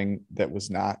something that was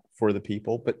not for the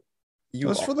people, but that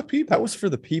was for the people. That was for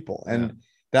the people, and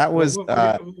that was what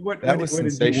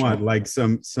did you want? Like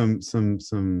some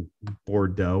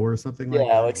Bordeaux or something like that?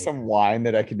 Yeah, like some wine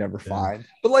that I could never find.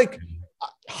 But like,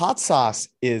 hot sauce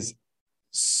is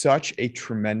such a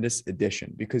tremendous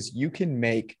addition because you can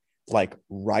make like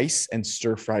rice and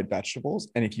stir-fried vegetables,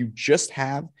 and if you just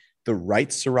have the right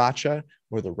sriracha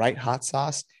or the right hot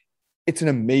sauce, it's an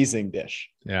amazing dish.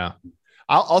 Yeah.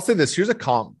 I'll say this. Here's a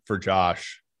comp for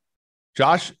Josh.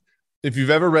 Josh, if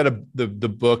you've ever read the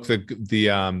book,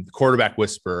 the Quarterback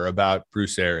Whisperer about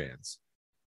Bruce Arians,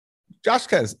 Josh,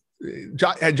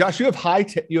 you have high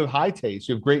taste, you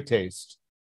have great taste,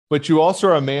 but you also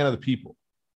are a man of the people.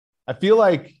 I feel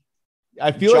like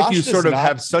you sort of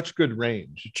have such good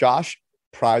range. Josh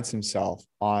prides himself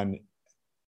on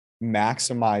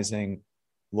maximizing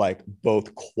like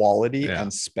both quality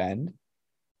and spend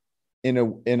in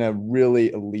a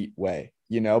really elite way,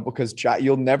 because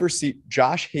you'll never see.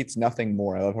 Josh hates nothing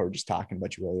more. I love how we're just talking,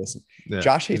 but you really listen. Yeah,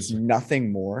 Josh hates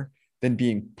nothing more than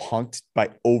being punked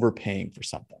by overpaying for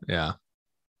something. Yeah.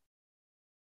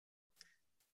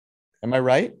 Am I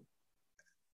right?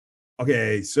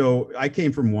 Okay. So I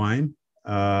came from wine,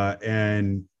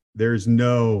 and there's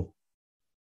no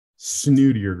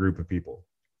snootier group of people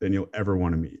than you'll ever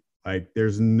want to meet. Like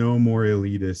there's no more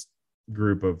elitist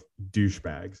group of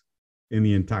douchebags in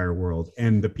the entire world.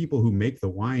 And the people who make the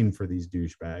wine for these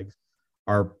douchebags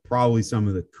are probably some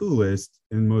of the coolest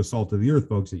and most salt of the earth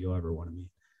folks that you'll ever want to meet.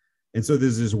 And so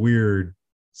there's this weird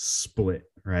split,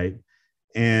 right?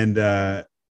 And the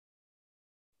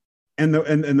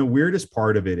weirdest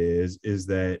part of it is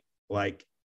that like,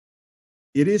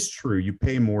 it is true. You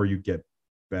pay more, you get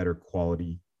better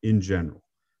quality in general,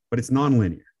 but it's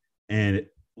nonlinear and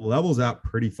it levels out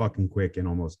pretty fucking quick in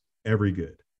almost every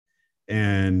good.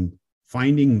 And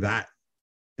finding that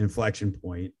inflection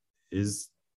point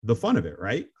the fun of it,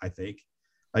 right? I think,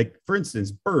 like, for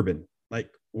instance, bourbon. Like,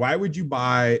 why would you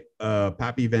buy a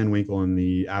Pappy Van Winkle in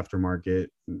the aftermarket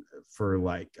for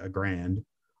like $1,000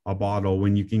 a bottle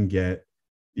when you can get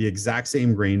the exact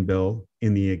same grain bill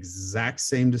in the exact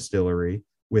same distillery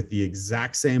with the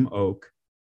exact same oak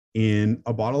in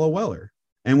a bottle of Weller?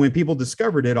 And when people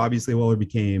discovered it, obviously Weller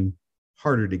became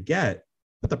harder to get,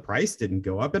 but the price didn't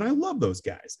go up. And I love those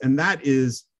guys. And that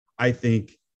is, I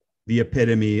think, the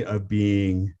epitome of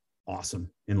being awesome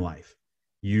in life.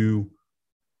 You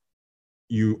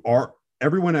are,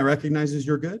 everyone that recognizes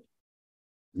you're good.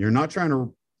 You're not trying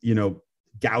to,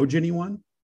 gouge anyone.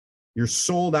 You're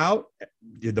sold out.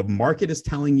 The market is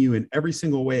telling you in every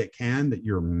single way it can that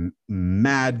you're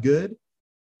mad good.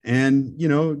 And,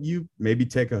 you maybe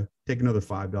take another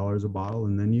 $5 a bottle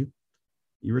and then you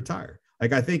retire.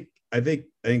 Like, I think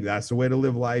that's the way to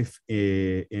live life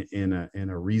in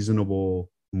a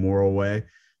reasonable, moral way.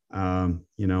 And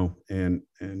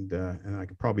I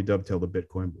could probably dovetail the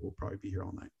Bitcoin, but we'll probably be here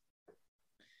all night.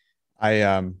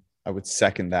 I would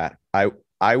second that.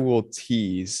 I will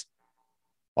tease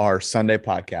our Sunday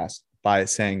podcast by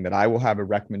saying that I will have a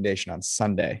recommendation on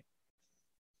Sunday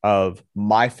of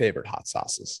my favorite hot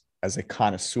sauces as a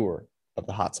connoisseur of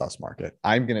the hot sauce market.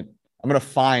 I'm gonna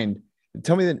find.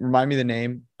 Remind me the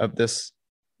name of this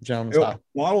gentleman's hot.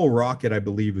 Bottle Rocket, I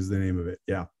believe, is the name of it.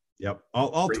 Yeah. Yep.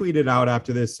 I'll tweet it out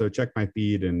after this. So check my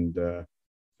feed, and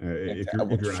if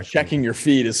you're not checking your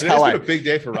feed is how a big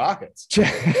day for rockets.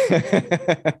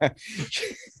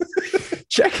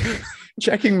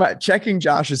 Checking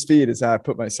Josh's feed is how I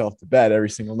put myself to bed every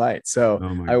single night. So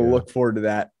I will look forward to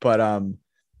that. But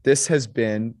this has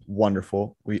been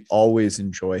wonderful. We always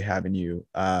enjoy having you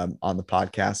on the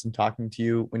podcast and talking to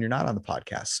you when you're not on the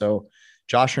podcast. So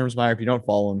Josh Hermsmeyer, if you don't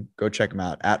follow him, go check him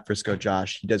out at Frisco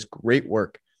Josh. He does great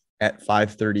work at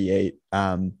 538.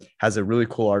 Has a really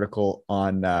cool article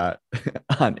on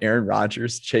Aaron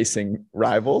Rodgers chasing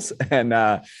rivals. And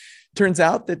turns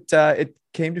out that it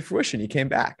came to fruition. He came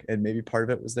back, and maybe part of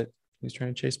it was that he was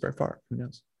trying to chase Brett Favre. Who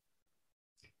knows?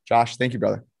 Josh, thank you,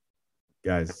 brother.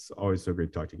 Guys, it's always so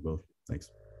great talking to you both. Thanks.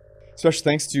 Special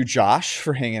thanks to Josh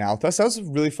for hanging out with us. That was a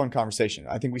really fun conversation.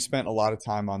 I think we spent a lot of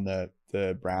time on the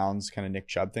Browns kind of Nick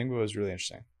Chubb thing, but it was really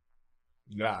interesting.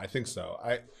 Yeah, I think so.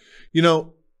 I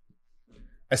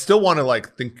still want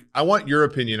to I want your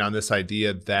opinion on this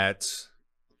idea that,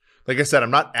 like I said,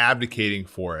 I'm not advocating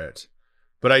for it,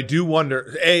 but I do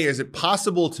wonder, is it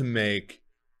possible to make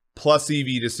plus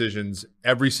EV decisions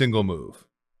every single move,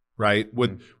 right?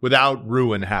 Without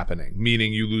ruin happening,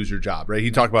 meaning you lose your job, right?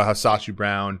 He talked about how Sashi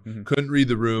Brown couldn't read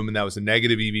the room, and that was a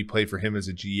negative EV play for him as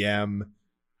a GM,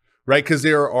 right? Because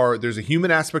there's a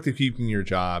human aspect of keeping your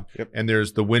job, and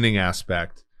there's the winning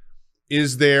aspect.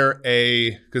 Is there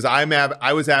because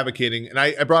I was advocating, and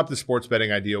I brought up the sports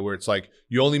betting idea where it's like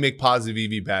you only make positive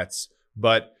EV bets,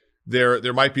 but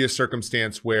there might be a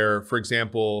circumstance where, for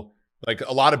example, like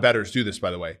a lot of bettors do this, by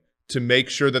the way, to make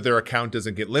sure that their account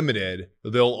doesn't get limited,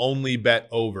 they'll only bet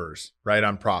overs, right,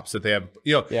 on props that they have,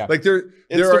 like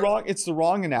it's the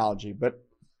wrong analogy, but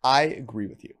I agree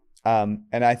with you. And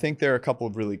I think there are a couple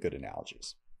of really good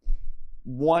analogies.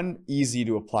 One easy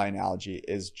to apply analogy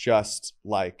is just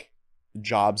like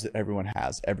jobs that everyone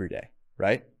has every day,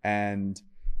 right? And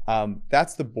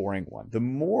that's the boring one. The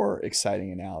more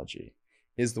exciting analogy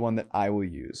is the one that I will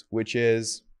use, which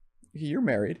is you're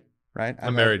married, right?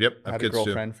 I'm married. Yep. I've had a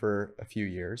girlfriend for a few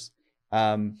years.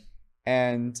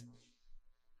 And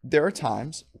there are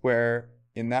times where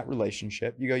in that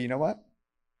relationship you go, you know what?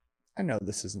 I know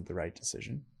this isn't the right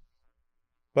decision,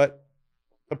 but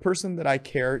a person that I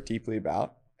care deeply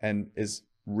about and is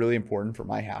really important for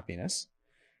my happiness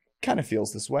kind of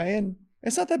feels this way, and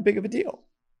it's not that big of a deal.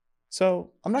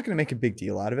 So I'm not going to make a big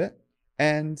deal out of it.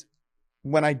 And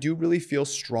when I do really feel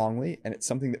strongly and it's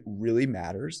something that really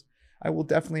matters, I will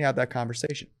definitely have that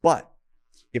conversation. But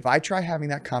if I try having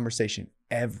that conversation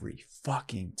every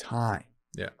fucking time,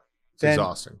 it's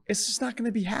exhausting. It's just not going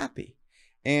to be happy.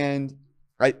 And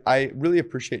I really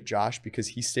appreciate Josh because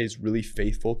he stays really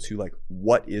faithful to like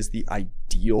what is the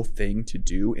ideal thing to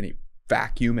do in a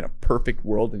vacuum, in a perfect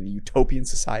world, in a utopian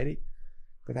society,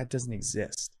 but that doesn't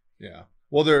exist. Yeah.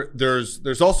 Well,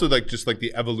 there's also like just like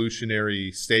the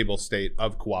evolutionary stable state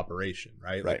of cooperation,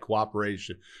 right? Like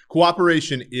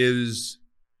cooperation is,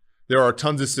 there are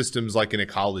tons of systems like in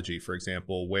ecology, for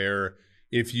example, where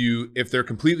if they're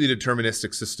completely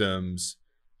deterministic systems,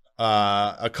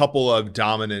 a couple of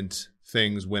dominant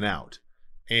things win out.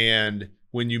 And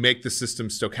when you make the system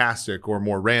stochastic or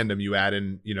more random, you add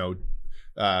in,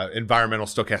 environmental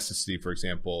stochasticity, for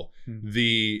example,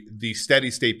 the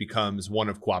steady state becomes one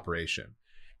of cooperation.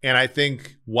 And I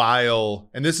think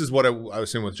and this is what I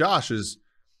was saying with Josh, is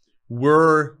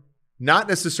we're not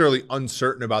necessarily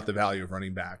uncertain about the value of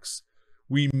running backs.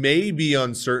 We may be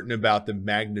uncertain about the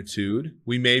magnitude.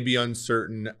 We may be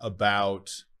uncertain about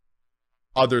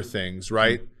other things,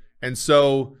 right? And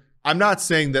so I'm not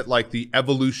saying that like the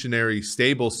evolutionary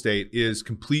stable state is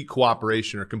complete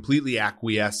cooperation or completely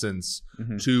acquiescence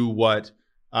to what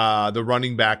the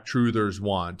running back truthers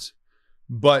want.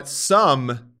 But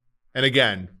some, and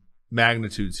again,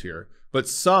 magnitudes here, but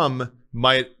some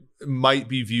might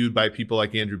be viewed by people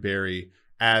like Andrew Berry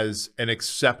as an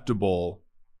acceptable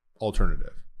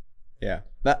alternative. Yeah.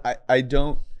 I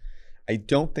don't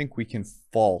think we can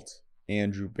fault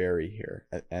Andrew Berry here.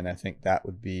 And I think that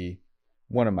would be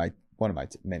one of my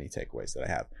many takeaways that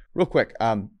I have. Real quick,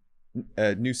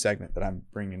 a new segment that I'm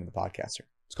bringing into the podcast here.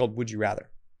 It's called Would You Rather.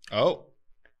 Oh.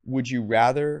 Would you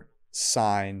rather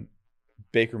sign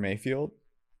Baker Mayfield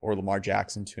or Lamar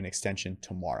Jackson to an extension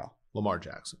tomorrow? Lamar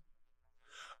Jackson.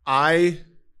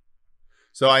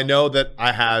 So I know that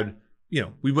I had,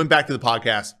 we went back to the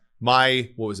podcast. My,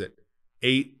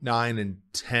 8, 9, and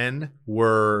 10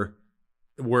 were,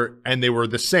 and they were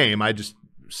the same. I just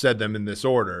said them in this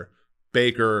order: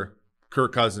 Baker,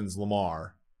 Kirk Cousins,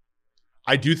 Lamar.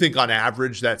 I do think on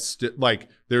average that's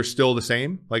they're still the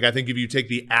same. Like, I think if you take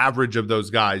the average of those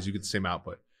guys, you get the same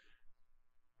output.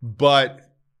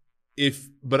 But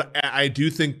I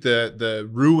do think the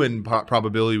ruin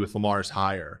probability with Lamar is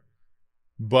higher.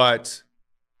 But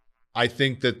I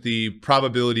think that the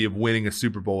probability of winning a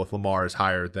Super Bowl with Lamar is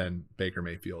higher than Baker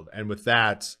Mayfield. And with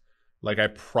that, I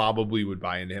probably would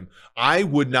buy into him. I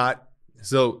would not.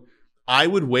 So I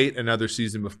would wait another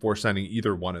season before signing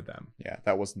either one of them. Yeah,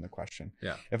 that wasn't the question.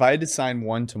 Yeah. If I had to sign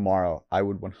one tomorrow, I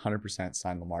would 100%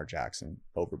 sign Lamar Jackson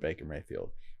over Baker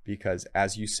Mayfield, because,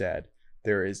 as you said,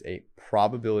 there is a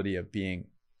probability of being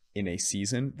in a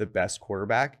season the best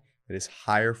quarterback that is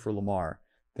higher for Lamar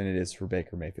than it is for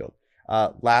Baker Mayfield.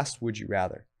 Last, would you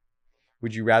rather?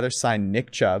 Would you rather sign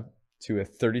Nick Chubb to a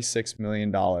 $36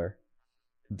 million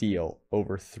deal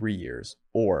over 3 years,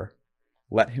 or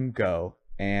let him go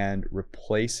and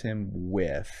replace him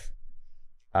with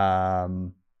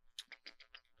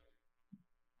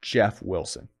Jeff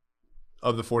Wilson?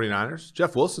 Of the 49ers?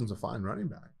 Jeff Wilson's a fine running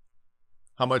back.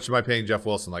 How much am I paying Jeff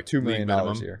Wilson? Like $2 million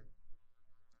a year.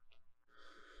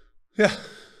 Yeah.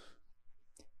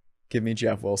 Give me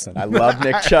Jeff Wilson. I love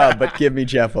Nick Chubb, but give me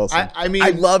Jeff Wilson. I mean,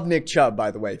 I love Nick Chubb,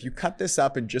 by the way. If you cut this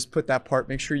up and just put that part,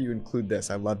 make sure you include this.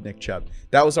 I love Nick Chubb.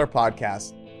 That was our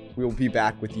podcast. We will be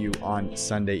back with you on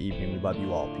Sunday evening. We love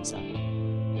you all. Peace out.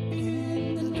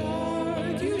 In the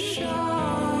dark, you shine.